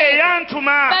of lw'oyo myself,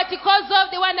 eyantuma. but because of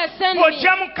the one that sent me.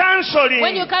 Bw'ojja mu counseling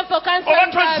When you come for oba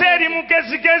counseling tozze eri service,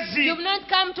 mugezigezi you've not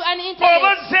come to an oba intellect.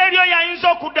 ozze eri oyo ayinza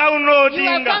You have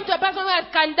okudawunloadinga come to a person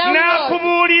who can download,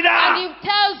 n'akubuulira. and he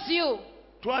tells you.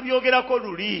 Twabyogerako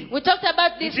luli We talked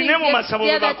about this nti ne mu masabo the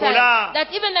bwe other time, bakola that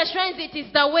even the shrines, it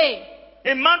is the way.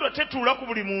 emmandwa tetuula ku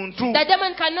buli muntu The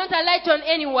demon cannot alight on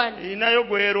anyone. erinayo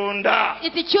gw'eronda.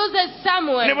 It chooses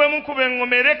someone. ne bwe mukuba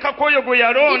eŋŋoma erekkako oyo gwe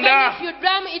Even yalonda if you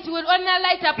drum, it will only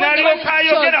light upon the one n'alyoka it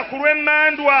ayogera chose. ku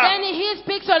lw'emmandwa. Then he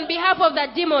speaks on behalf of the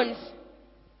demons.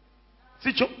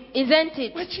 si kyo Isn't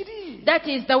it? bwe kiri. That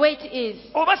is the way it is.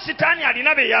 oba sitaani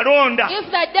alina be yalonda If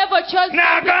the devil chose some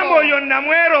n'agamba people oyo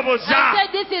namweroboza and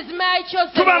said, this is my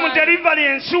chosen tuba mu one,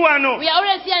 deliverance wano we are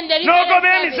already here in the n'ogoba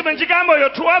deliverance emizimu service. nkigamba oyo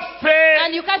twaffe.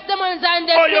 And you cast demons and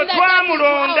they Oyo think that that is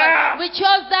twamulonda. ours. We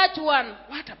chose that one.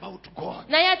 What about God?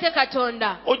 Naye ate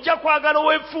Katonda. ojja kwagala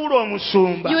weefuula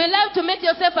omusumba You will have to make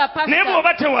yourself a naye pastor.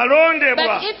 bw'oba tewalondebwa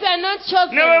But if you are not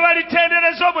chosen, ne bwe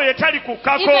balitendereza obo ye tali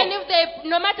kukkako even if they,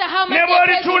 no matter how much ne they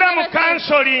praise you, bw'olituula mu never say,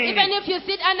 counseling even if you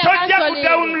sit under tojja counseling, you will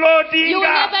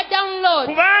kudawunloadinga never download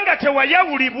kubanga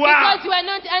tewayawulibwa. because you are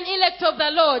not an elect of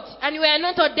the Lord and you are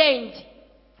not ordained.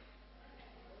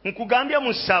 nkugambye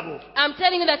mu ssabo I'm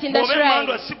telling you that in the bw'oba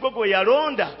emmandwa shrine, si gwe gwe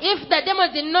yalonda if the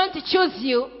demons did not choose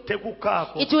you,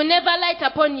 tekukkaako. it will never light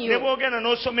upon ne you. bw'ogenda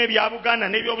n'osoma ebya Buganda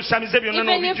n'ebyobusamize byonna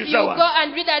Even if you n'obijuza go wano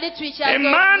and read the literature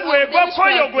emmandwa of the egwa koyo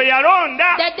witchcraft, gwe yalonda.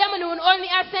 the demon will only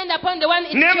ascend upon the one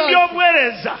it ne mu chose.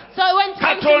 by'obuweereza So when it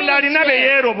comes to Katonda alina be ministry,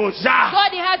 yeeroboza.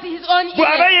 God has his own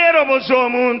bw'aba elect. yeeroboza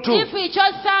omuntu If he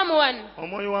chose someone,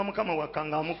 omwoyo wa Mukama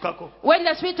wakkanga amukkako when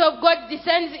the Spirit of God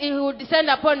descends, he will descend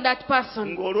upon that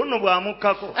person. ng'olwo nno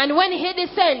bw'amukkako And when he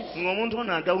descends, ng'omuntu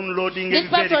ono adawunloadinga this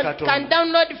ebiva eri person can Katonda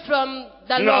download from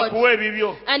the Lord. ng'akuwa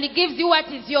ebibyo And he gives you what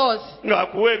is yours.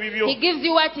 ng'akuwa ebibyo He gives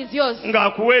you what is yours.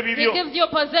 ng'akuwa He ebibyo gives you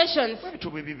possessions. bwe bitu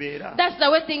bwe bibeera That's the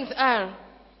way things are.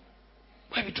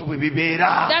 bwe bitu bwe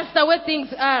bibeera. That's the way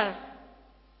things are.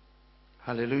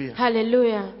 Haleluya.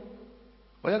 Hallelujah.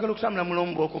 oyagala okutambula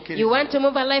mulomu You bw'okukkiriza want to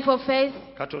move a life of faith?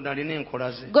 Katonda alina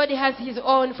enkola ze. God has his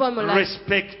own formula.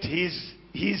 Respect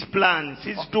his plans,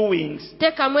 his doings.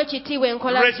 Teekamu ekitiibwa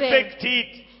enkola ze. Respect it.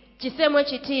 Kiseemu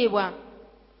ekitiibwa.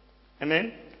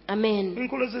 Amen. Amen.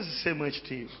 enkola ze ziseemu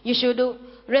ekitiibwa. You should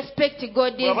respect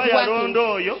God's bw'aba yalonda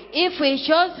working. oyo If he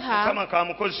chose her, Mukama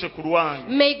kamukozese ku lwange.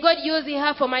 may God use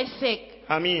her for my sake.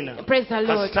 Amiina. Praise the Lord.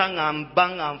 kasita nga mba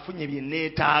nga nfunye bye If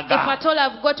neetaaga. at all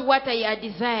I've got what I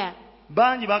desire.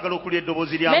 bangi baagala okulya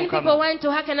eddoboozi lya Many people Mukama want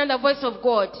to hearken on the voice of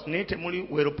God, naye temuli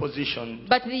well position.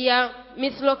 but they are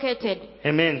mislocated.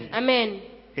 Amen. Amen.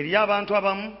 eriyo abantu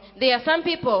abamu There are some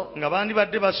people nga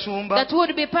bandibadde basumba that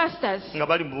would be pastors, nga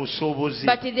bali mu busuubuzi.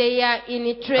 but they are in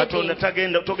Katonda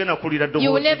trading. togenda kuwulira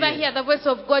You will ddoboozi never lye. hear the voice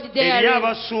of God eriyo there.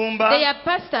 abasumba They are nga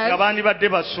pastors bandibadde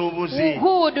basuubuzi.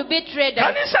 who would be traders.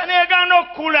 kanisa n'egaana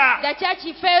okukula. The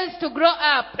church fails to grow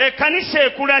up. ekkanisa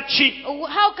ekula ki?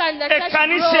 How can the church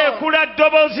ekkanisa grow? ekula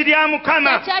ddoboozi lya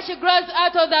Mukama. The church grows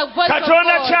out of the voice of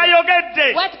Katonda God.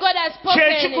 kyayogedde What God has kye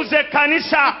spoken kikuza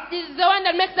ekkanisa. is the one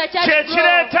that makes the kye church grow.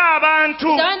 kireeta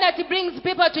abantu. The one that brings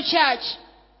people to church.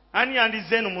 ani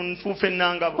yandize eno mu nfuufu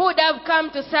ennangabo? Who would have come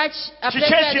to such a place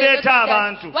Kiki where they ekireeta don't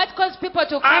abantu? gather? What caused people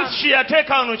to come? anti kye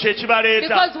yateeka wano kye kibaleeta.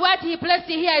 Because what he placed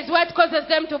here is what causes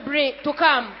them to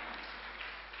come.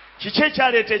 kiki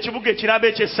ekyaleeta ekibuga ekiraba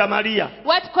eky'e Samaliya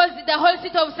What caused the whole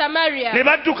city of ne Samaria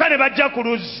badduka ne bajja ku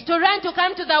luzzi? to run to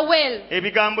come to the well?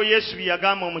 ebigambo Yesu bye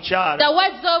yagamba omukyala The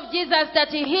words of Jesus that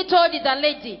he told the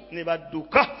lady. ne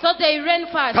badduka. So they ran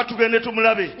fast. katugende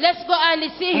tumulabe. Let's go and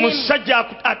see him. omusajja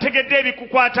ategedde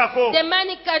ebikukwatako The man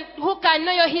who can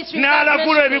know your history.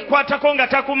 n'alagula without ebikukwatako nga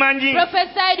takumanyi.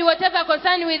 prophesied whatever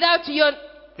concerned without your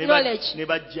knowledge. ne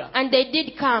bajja. And they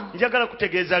did come. njagala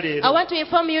kutegeeza I leero want to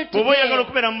inform you bw'oba oyagala today,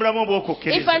 okubeera mu bulamu if you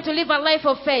obw'okukkiriza want to live a life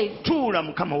of faith, tuula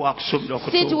Mukama waakusuubira sit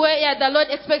okutuula. where the Lord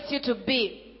expects you to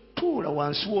be. tuula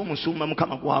wansi w'omusumba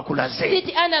Mukama gw'akulaze.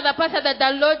 Sit under the pastor that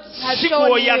the Lord has si shown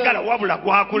gw'oyagala you. wabula Not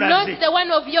gw'akulaze. the one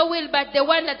of your will, but the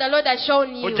one that the Lord has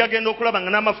shown you. ojja genda okulaba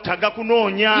nga n'amafuta You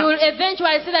gakunoonya. will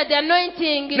eventually see that the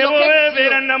anointing ne bw'oba locates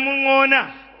ebeera you.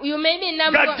 namuŋŋoona You may be in gajja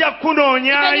Even if you are in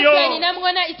kukunoonyaayo.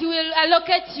 Namgona, it will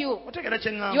allocate you. otegera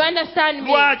kye You ŋŋamba? understand me?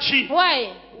 Lwaki? Why?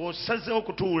 osazeewo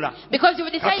kutuula. Because you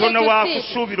decided Katonda to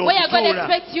waakusuubira sit where God okutuula.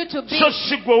 expects you to be. so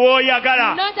si gwe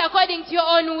w'oyagala. Not according to your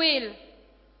own will.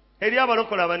 eri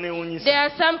abalokola There abaneewunyisa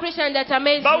are some Christians that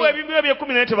amaze bawa me. ebintu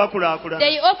ebyekumi naye tebakulaakulana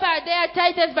They offer their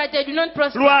tithes, but they do not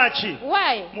prosper. lwaki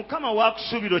Why? mukama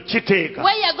waakusuubira okiteeka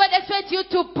Where your God expects you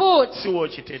to put, si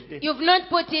wookitedde you've not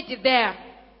put it there.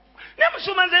 ne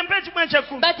musuma nze mpa ekimu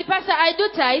ekyekumi But Pastor, I do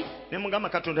tithe. ne mugamba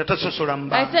katonda tasosola mu I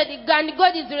bantu said, and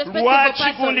God is respectful lwaki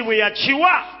gundi person. bwe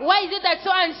yakiwa Why is it that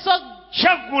so and so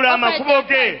kyaggula offered amakubo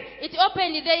their ge tithe? It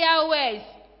opened their ways.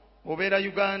 obeera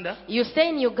uganda You stay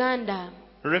in Uganda,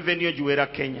 revenue giwera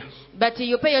kenya but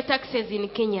you pay your taxes in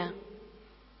Kenya.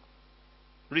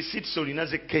 receipts olina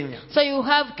ze kenya So you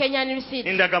have Kenyan receipts.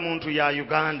 endagamuntu ya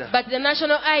uganda But the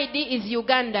national ID is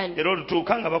Ugandan. era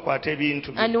olutuuka nga bakwata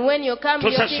ebintu bye. And when you come,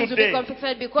 your things will be Tosasudde.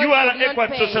 confiscated because You you are did not equal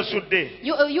pay. tosasudde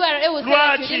You are able to say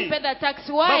that you Lwaki? didn't pay the tax.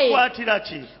 Why? bakwatira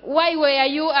ki Why were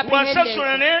you wasasula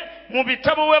apprehended? ne mu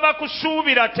bitabo we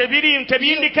bakusuubira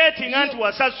tebindikeetinga nti You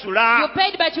wasasula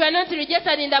paid, but you are not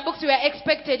registered in the books you are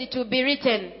expected to be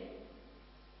written.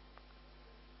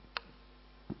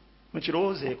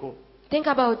 mukirowoozeeko Think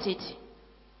about it.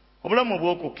 obulamu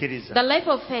obw'okukkiriza The life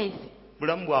of faith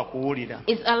bulamu bwa kuwulira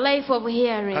is a life of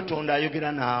hearing. katonda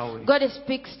ayogera naawe God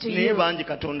speaks to naye you. bangi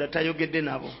katonda tayogedde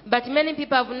nabo But many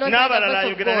people have not heard n'abalala the voice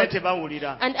ayogera of naye God.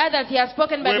 tebawulira And others he has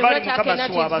spoken but bwe do bali not hearken mukama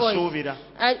at si his voice. wabasuubira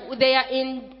And they are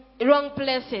in wrong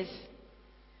places.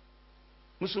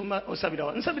 musuma osabira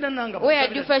wa nsabira nanga Where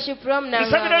do you fellowship from now?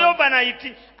 nsabira overnight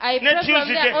I ne pray from there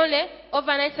Tuesday only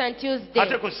overnight and Tuesday.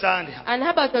 ate ku Sunday And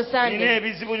how about on nina Sunday?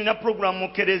 ebizibu nina program mu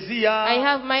kereziya I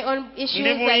have my own issues.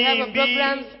 Ndi I have a muyimbi,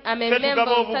 programs. I'm a ffe member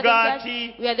tugaba of certain obugaati.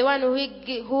 church. We are the one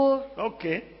who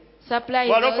okay supplies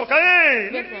those. walokoka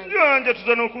Listen. yanje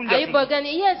tuzana Are you okunjatula born again?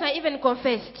 Yes, I even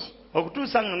confessed.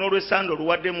 okutuusa nga n'olwesande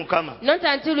oluwadde mukama Not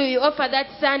until you offer that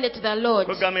Sunday to the Lord.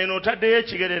 kwegamba eno otaddeyo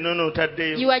ekigere eno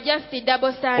n'otaddeyo You are just the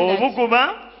double standard.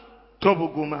 obuguma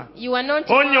tobuguma You are not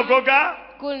onyogoga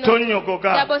cool, not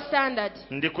tonyogoga double standard.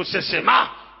 ndi kusesema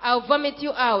I'll vomit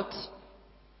you out.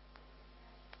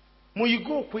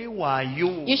 muyige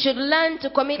okwewaayo You should learn to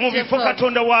commit mu bifo yourself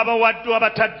katonda w'abawadde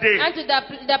abatadde unto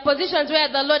the positions where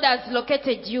the Lord has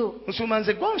located you. nsumba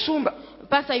nze gwa nsumba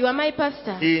Pastor, you are my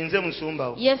pastor. nze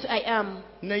musumbawo Yes, I am.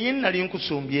 naye nali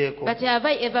nkusumbyeko But have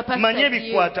I ever manye pastored you?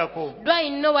 ebikwatako Do I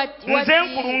know what Nze you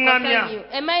nkuluŋŋamya. concern you?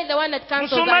 Am I the one that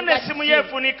cancels musumba and that's n'essimu you?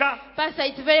 yeefunika Pastor,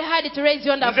 it's very hard to raise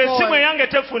you on the nze essimu phone. eyange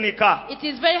tefunika It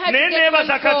is very hard naye to get you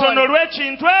neebaza on katonda phone.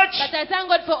 olw'ekintu eki But I thank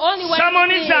God for only one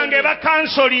samoni zange thing. eba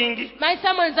kansolingi My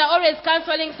sermons are always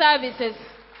counseling services.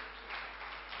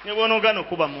 ne bw'onoogaana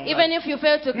okuba mu ngalo. Even if you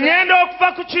fail to clap. ngenda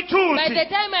okuva ku By the kituuti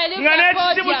time I leave nga the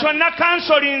n'ekizibu podium, kyonna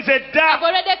kansolinze dda I've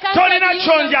already tolina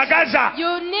counseled kyonjagaza you.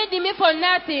 You need me for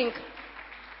nothing.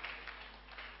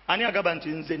 ani agamba nti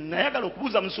nze nayagala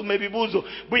okubuuza musumba ebibuuzo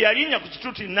bwe yalinnya ku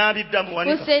kituuti n'abiddamu Who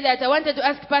wanika said that I wanted to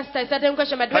ask Pastor a certain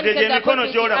question, but when kati he egyo said that emikono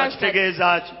question, he gy'olaba answered.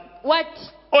 kitegeeza ki What?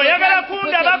 oyagala you want to put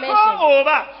kundabako a message?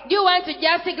 oba Do you want to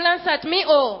just glance at me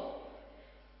or?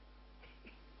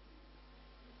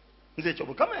 nze ekyo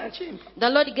mukama yakimpa The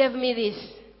Lord gave me this.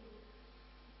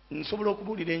 nsobola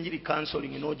okubuulira enjiri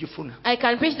kansoling n'ogifuna I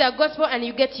can preach the gospel and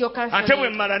you get your ate bwe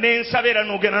counseling. mmala n'ensaba era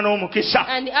n'ogenda n'omukisa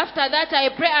And after that I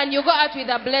pray and you go out with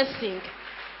a blessing.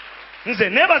 nze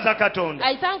neebaza katonda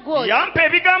I thank God. yampa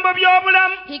ebigambo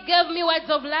by'obulamu He gave me words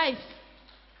of life.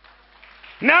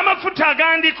 n'amafuta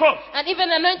agandiko And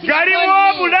even anointing galimu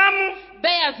upon me obulamu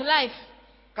bears life.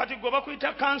 kati gwe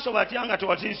bakuyita kanso batya nga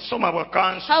tewatisoma bwa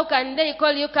kanso How can they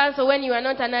call you counsel when you are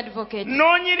not an advocate?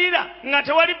 noonyirira nga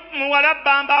tewali muwala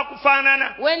bbamba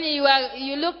akufaanana When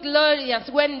you look glorious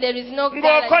when there is no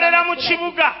ng'okolera mu girl,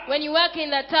 kibuga when you work in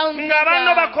the town nga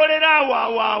banno center,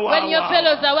 bakolera when your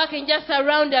fellows awo are working just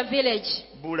around a village,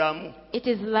 bulamu it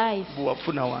is life bwe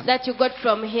wafuna wano that you got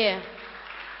from here.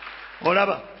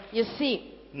 olaba You see,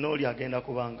 n'oli agenda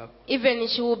kubangako even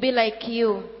she will be like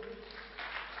you.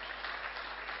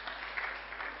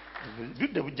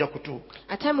 budde bujja kutuuka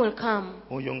A time will come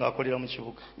oyo ng'akolera mu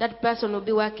kibuga that person will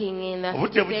be working in the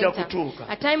obudde city bujja center. kutuuka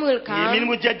A time will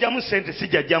emirimu come gyajjamu sente si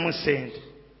gyajjamu sente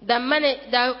the money,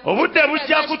 the obudde bujja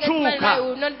that she gets money kutuuka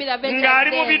will not be the venture ng'ali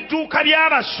mu then. bidduuka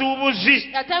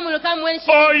by'abasuubuzi A time will come when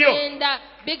she Oyo. is in the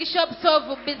big shops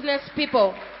of business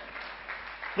people.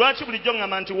 lwaki bulijjo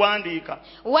ŋŋamba nti wandiika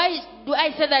Why do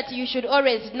I say that you should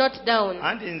always note down?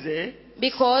 anti nze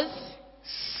Because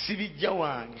sibijja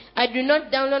wange I do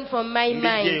not download from my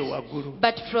mbijjeyo mind, waggulu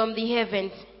but from the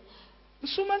heavens.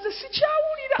 nsuma nze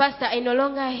sikyawulira Pastor, I no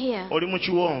longer hear. oli mu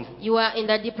kiwonvu You are in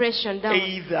the depression down.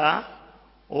 either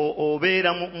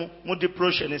obeera mu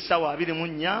depression essaawa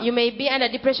 24. You may be under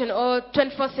depression or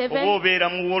 24/7. Oba obeera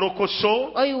mu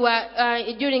wolokoso. Or you are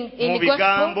in mu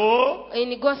bigambo.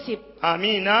 in gossip.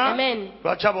 Amiina. Amen.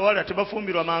 Lwaki abawala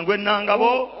tebafumbirwa mangu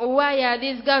ennangabo? Why are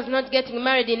these girls not getting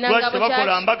married in Lwaki Nangabo tebakola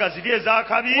church? mbaga ziri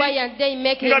ez'akabi? Why aren't they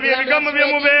making nga bye bigambo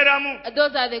bye mubeeramu.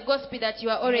 Those are the gospel that you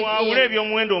are already mwawule in.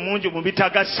 ebyomuwendo omungi mu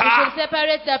bitagasa. You should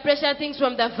separate the precious things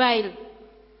from the vile.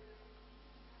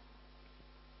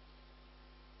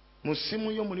 Mu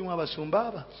ssimu yo mulimu abasumba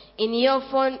aba. In your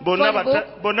phone book,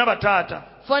 bonna bataata.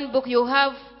 phone book, you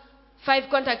have 5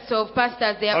 contacts of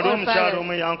pastors. They are all omukyalo fathers.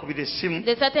 omwe yankubira essimu.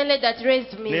 The certain lady that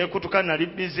raised me, neekutuka nali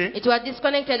bize. it was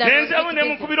disconnected. Nenzeemu ne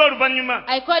mukubira oluvannyuma.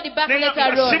 I called back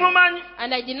later on, simumanyi.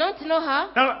 and I did not know her.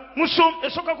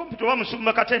 Esooka kumpita oba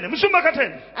Musumba Katende. Musumba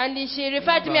Katende. And she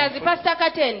referred to me as the Pastor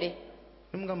Katende.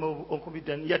 Nemugamba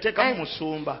okubidda yateekamu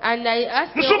Musumba. And I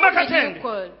asked her, Musumba who did Katende. you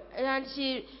call? And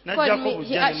she called me.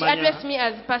 She addressed me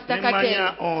as Pastor Nemanya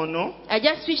Katende. ono. I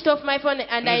just switched off my phone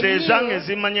and I nze zange knew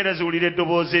zimanyira ziwulira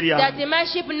eddoboozi that lyange. the man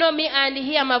sheep know me and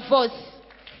hear my voice.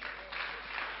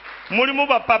 Mulimu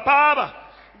bapapa aba.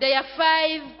 There are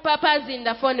 5 papas in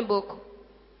the phone book.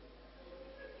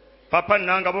 Papa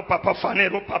Nangabo, Papa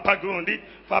Fanero, Papa Gundi,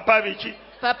 Papa Vichi.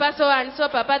 Papa so and so,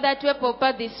 Papa that way,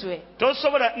 Papa this way.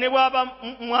 Tosobola ne bwaba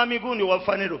mwami gundi wa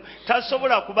Fanero.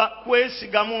 Tasobola kuba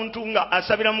kwesiga muntu nga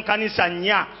asabira mu kanisa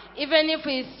nnya. Even if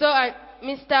he saw a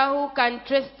Mr. who can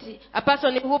trust a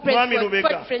person who prays for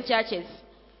different churches.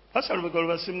 Pastor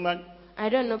Lubega Simman. I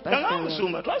don't know, Pastor.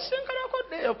 Musumba twasenkalako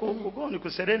ddeyo ku Bugoni ku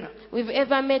Serena. We've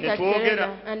ever met at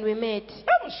Serena and we met.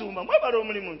 Musumba mwebala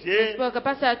omulimu nti.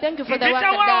 Pastor, thank you for the work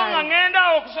done. done.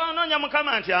 Okusonoonya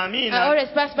Mukama nti amiina. I always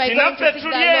pass by going to seek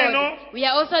the Lord. We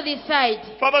are also this side.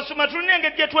 Abasuma tulina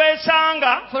engeri gye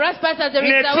twesanga. For us pastors, there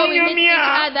is a way we meet each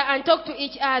other and talk to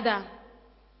each other.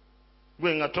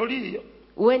 Gwe nga toliiyo.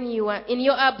 When you are in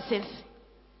your absence.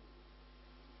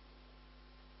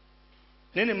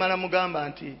 Nene mala mugamba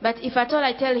nti. But if at all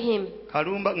I tell him.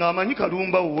 Kalumba ng'amanyi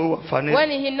Kalumba wuwe wa Fanero. When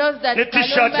he knows that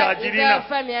Kalumba is our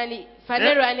family and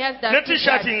Fanero and he has that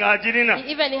t-shirt ng'agirina.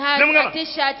 He even has a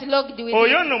t-shirt logged with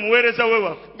oyo nno muweereza we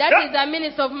waffe. That is the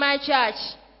minister of my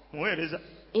church. Muweereza.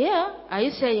 Yeah, are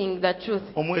you saying the truth?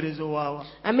 Omuweereza owaawa.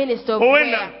 A minister of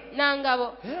where?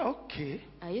 Nangabo. Yeah, okay.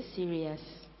 Are you serious?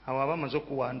 Awo aba amaze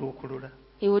okuwanda okulula.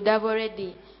 He would have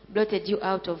already blotted you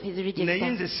out of his register. Naye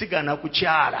nze sigana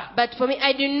kukyala. But for me,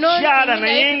 I do not kyala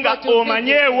naye nga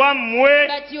omanye ewammwe.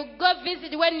 But you go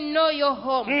visit when you know your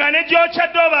home. Nga ne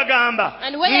gy'okyadde obagamba.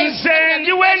 Nze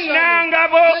ndiwe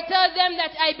Nangabo. You tell them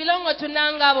that I belong to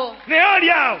Nangabo. Naye oli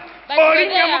awo.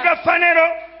 Olinnya mu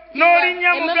Gafanero.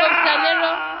 N'olinnya mu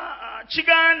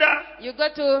Kiganda. You go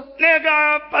to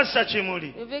Nega Pastor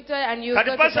Chimuli. Victoria and you go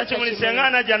to Pastor Chimuli senga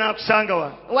anaja n'akusanga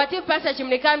wa. What if Pastor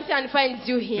Chimuli comes and finds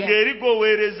you here? Ng'eri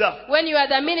g'oweereza. When you are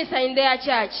the minister in their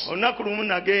church. Olunaku lumu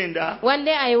nagenda. One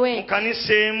day I went. Mu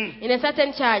kanisa emu. In a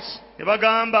certain church. Ne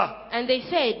bagamba. And they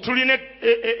said. Tulina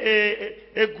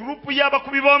egrupu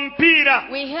y'abakubi b'omupiira.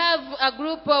 We have a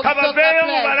group of soccer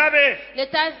players.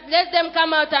 Let them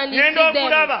come out and see them.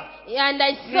 And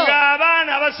I saw.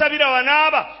 Ng'abaana abasabira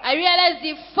wanaaba. I realized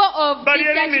the 4 of these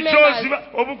church members.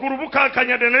 Obugulu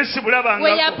bukankanyadde naye sibulabangako.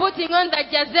 We are putting on the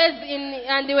jerseys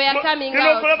and they were coming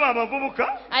out.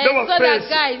 I saw the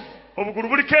guys. Obugulu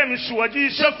buliko emisuwa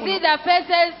giyise kuno. See the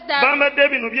faces that. Bambadde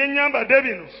bino byennyambadde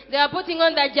bino. They are putting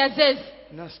on the jerseys.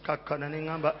 I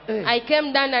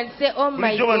came down and said, oh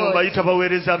my God.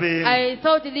 I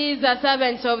thought these are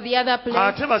servants of the other place.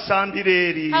 How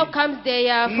comes they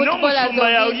are footballers of this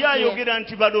place?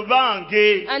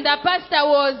 And the pastor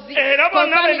was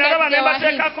confirming that they were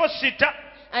his.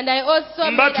 And I also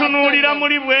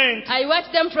I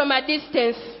watched them from a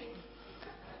distance.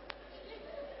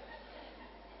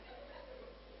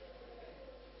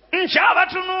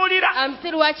 I'm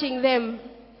still watching them.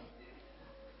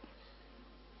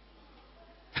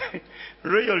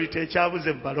 Loyalty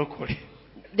ekyabuze mu balokole.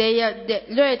 The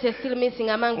loyalty is still missing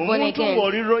among born again.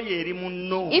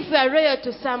 If you are loyal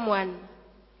to someone,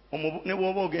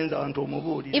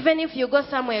 even if you go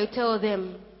somewhere, you tell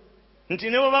them.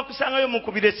 Even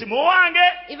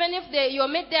if you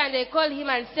meet there and they call him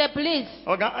and say, please,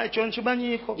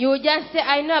 you will just say,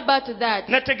 I know about that.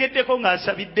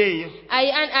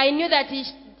 I knew that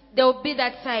there would be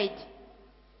that side.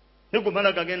 But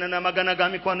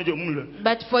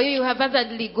for you, you have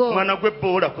hazardly go. You are a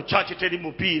ball at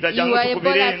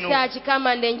church, come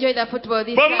and enjoy the football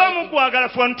this time.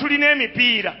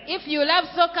 If you love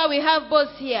soccer, we have balls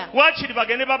here. At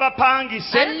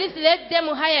least let them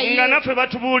hire you.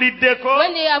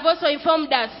 When they have also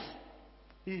informed us.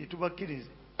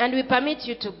 And we permit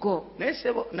you to go. I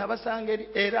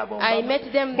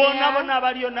met them there.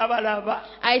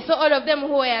 I saw all of them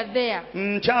who were there.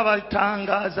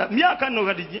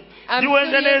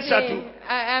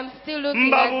 I'm still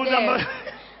looking at them.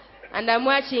 And I'm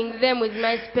watching them with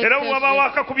my spectators.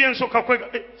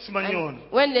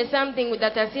 When there's something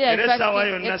that I see, I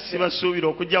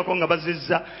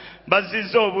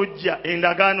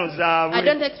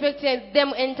don't expect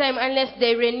them anytime unless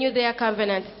they renew their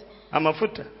covenants.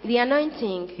 The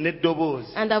anointing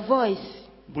and the voice.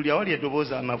 Wherever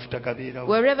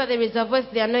there is a voice,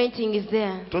 the anointing is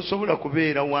there.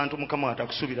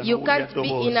 You can't be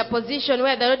in a position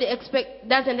where the Lord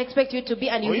doesn't expect you to be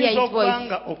and you hear His voice.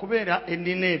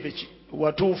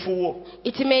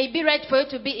 It may be right for you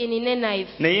to be in Nineveh,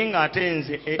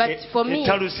 but for me,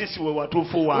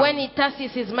 when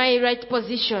Tarsus is my right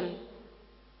position,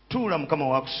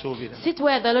 sit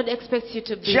where the Lord expects you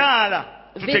to be.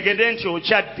 Pay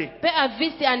a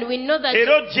visit, and we know that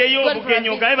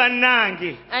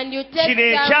and you take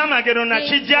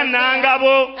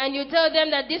and you tell them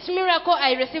that this miracle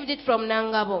I received it from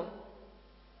Nangabo.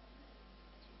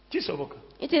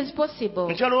 It is possible.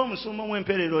 A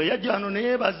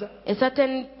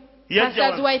certain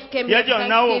pastor's wife came here.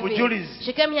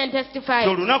 She came here and testified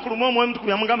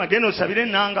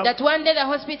that one day the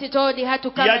hospital told he had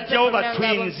to come and pray from Nangabo.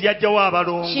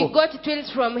 She got twins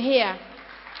from here.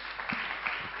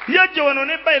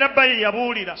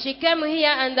 She came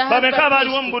here and the husband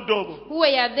who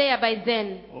were there by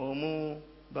then.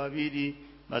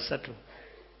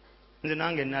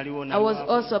 I was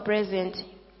also present.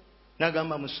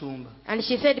 And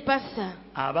she said, Pastor,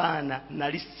 I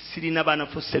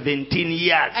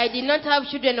did not have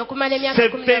children.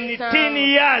 17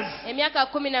 years.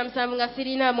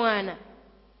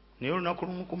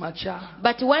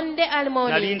 But one day early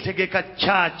morning,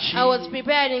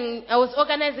 I was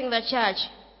organizing the church.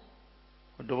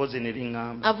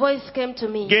 A voice came to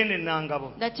me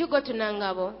that you go to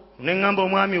Nangabo.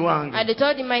 I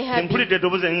told him my husband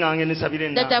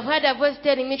that I've heard a voice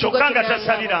telling me to go to Nangabo.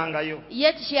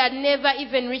 Yet she had never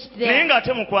even reached there.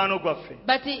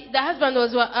 But the husband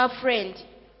was our friend.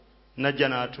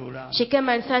 She came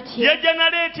and sat here.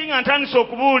 She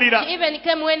even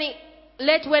came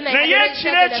late when I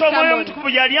started the sermon.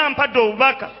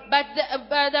 But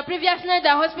the previous night the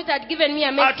hospital had given me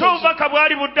a message.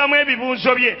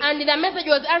 And the message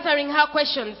was answering her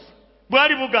questions.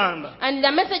 And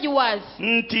the message was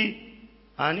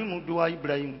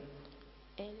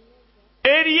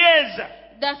Eliezer,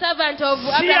 the servant of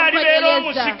Abraham,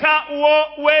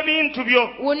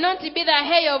 will not be the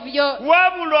heir of your things,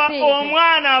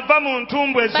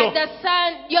 but the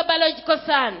son, your biological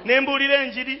son.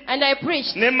 And I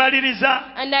preached.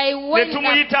 And I went up. We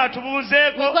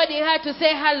called her to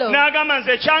say hello. And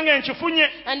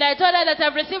I told her that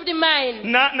I've received mine.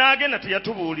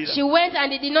 She went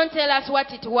and did not tell us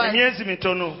what it was.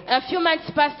 A few months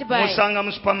passed by.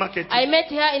 I met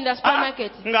her in the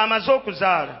supermarket.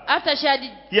 After she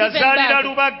had given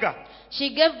birth, she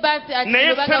gave birth at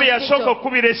Lubaga hospital.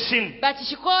 But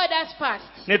she called us first.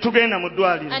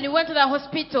 And we went to the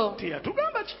hospital.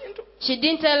 She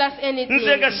didn't tell us anything. I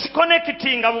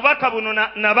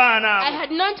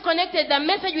had not connected the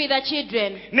message with the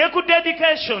children.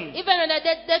 Even on the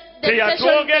dedication day,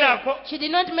 she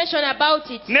did not mention about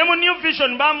it.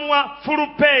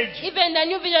 Even the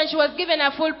New Vision, she was given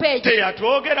a full page. She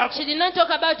did not talk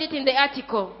about it in the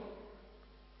article.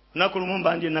 One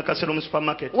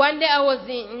day I was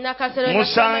in Nakasero in the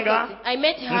supermarket. I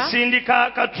met her.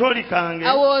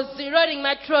 I was rolling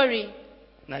my trolley.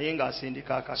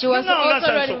 She was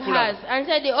also rolling hers and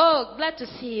said, "Oh, glad to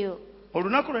see you." Do you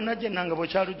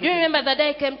remember the day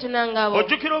I came to Nangabo?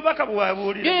 Do you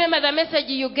remember the message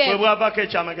you gave?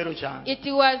 It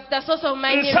was the source of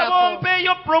my miracle.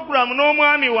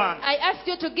 I asked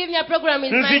you to give me a program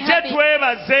with my habit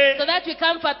so that we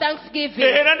come for Thanksgiving.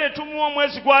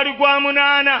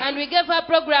 And we gave her a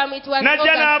program. It was August.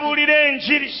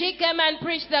 She came and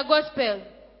preached the gospel.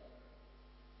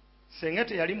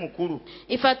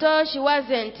 If at all she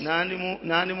wasn't,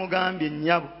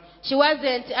 she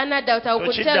wasn't an adult, I could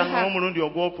tell her,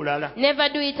 never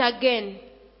do it again.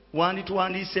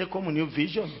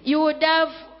 You would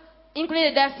have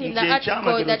included us in the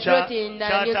article that wrote in the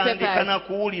newspapers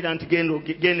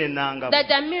that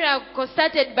the miracle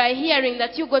started by hearing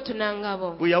that you go to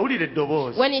Nangabo.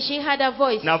 When she heard a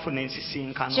voice,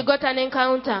 she got an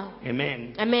encounter.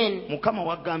 Amen. Amen.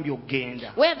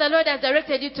 Where the Lord has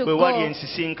directed you to go,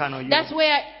 that's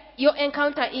where your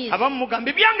encounter is.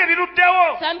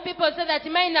 Some people say that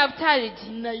mine have tarried.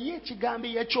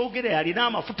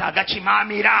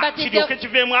 But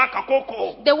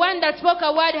the one that spoke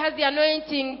a word has the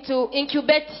anointing to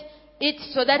incubate it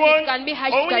so that it can be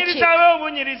hatched.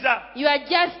 You are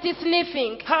just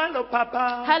sniffing. Hello,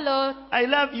 Papa. Hello. I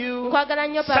love you.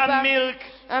 Some milk.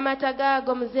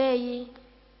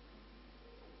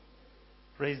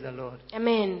 Praise the Lord.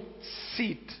 Amen.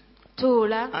 Sit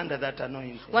under that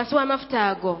anointing.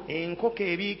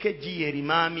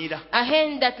 A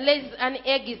hen that lays an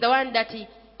egg is the one that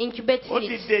incubates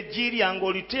it.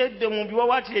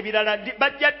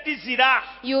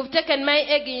 You've taken my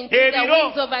egg into the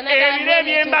wings of another hen,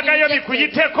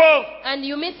 and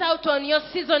you miss out on your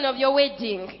season of your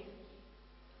wedding.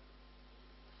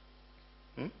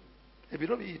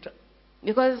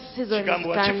 Because seasons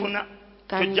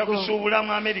can go.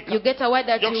 You get a word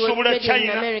that you will trade in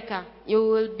America. You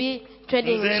will be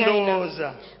trading in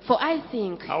China. For I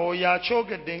think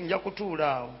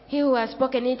he who has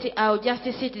spoken it, I'll just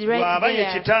sit right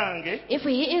there. If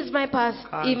he is my father,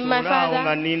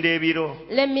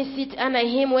 let me sit under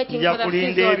him waiting for the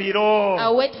season.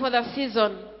 I'll wait for the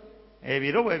season.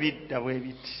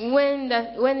 When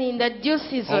in the due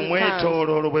season comes,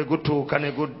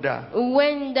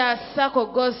 when the circle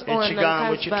goes on and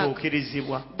comes back,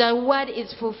 the word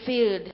is fulfilled.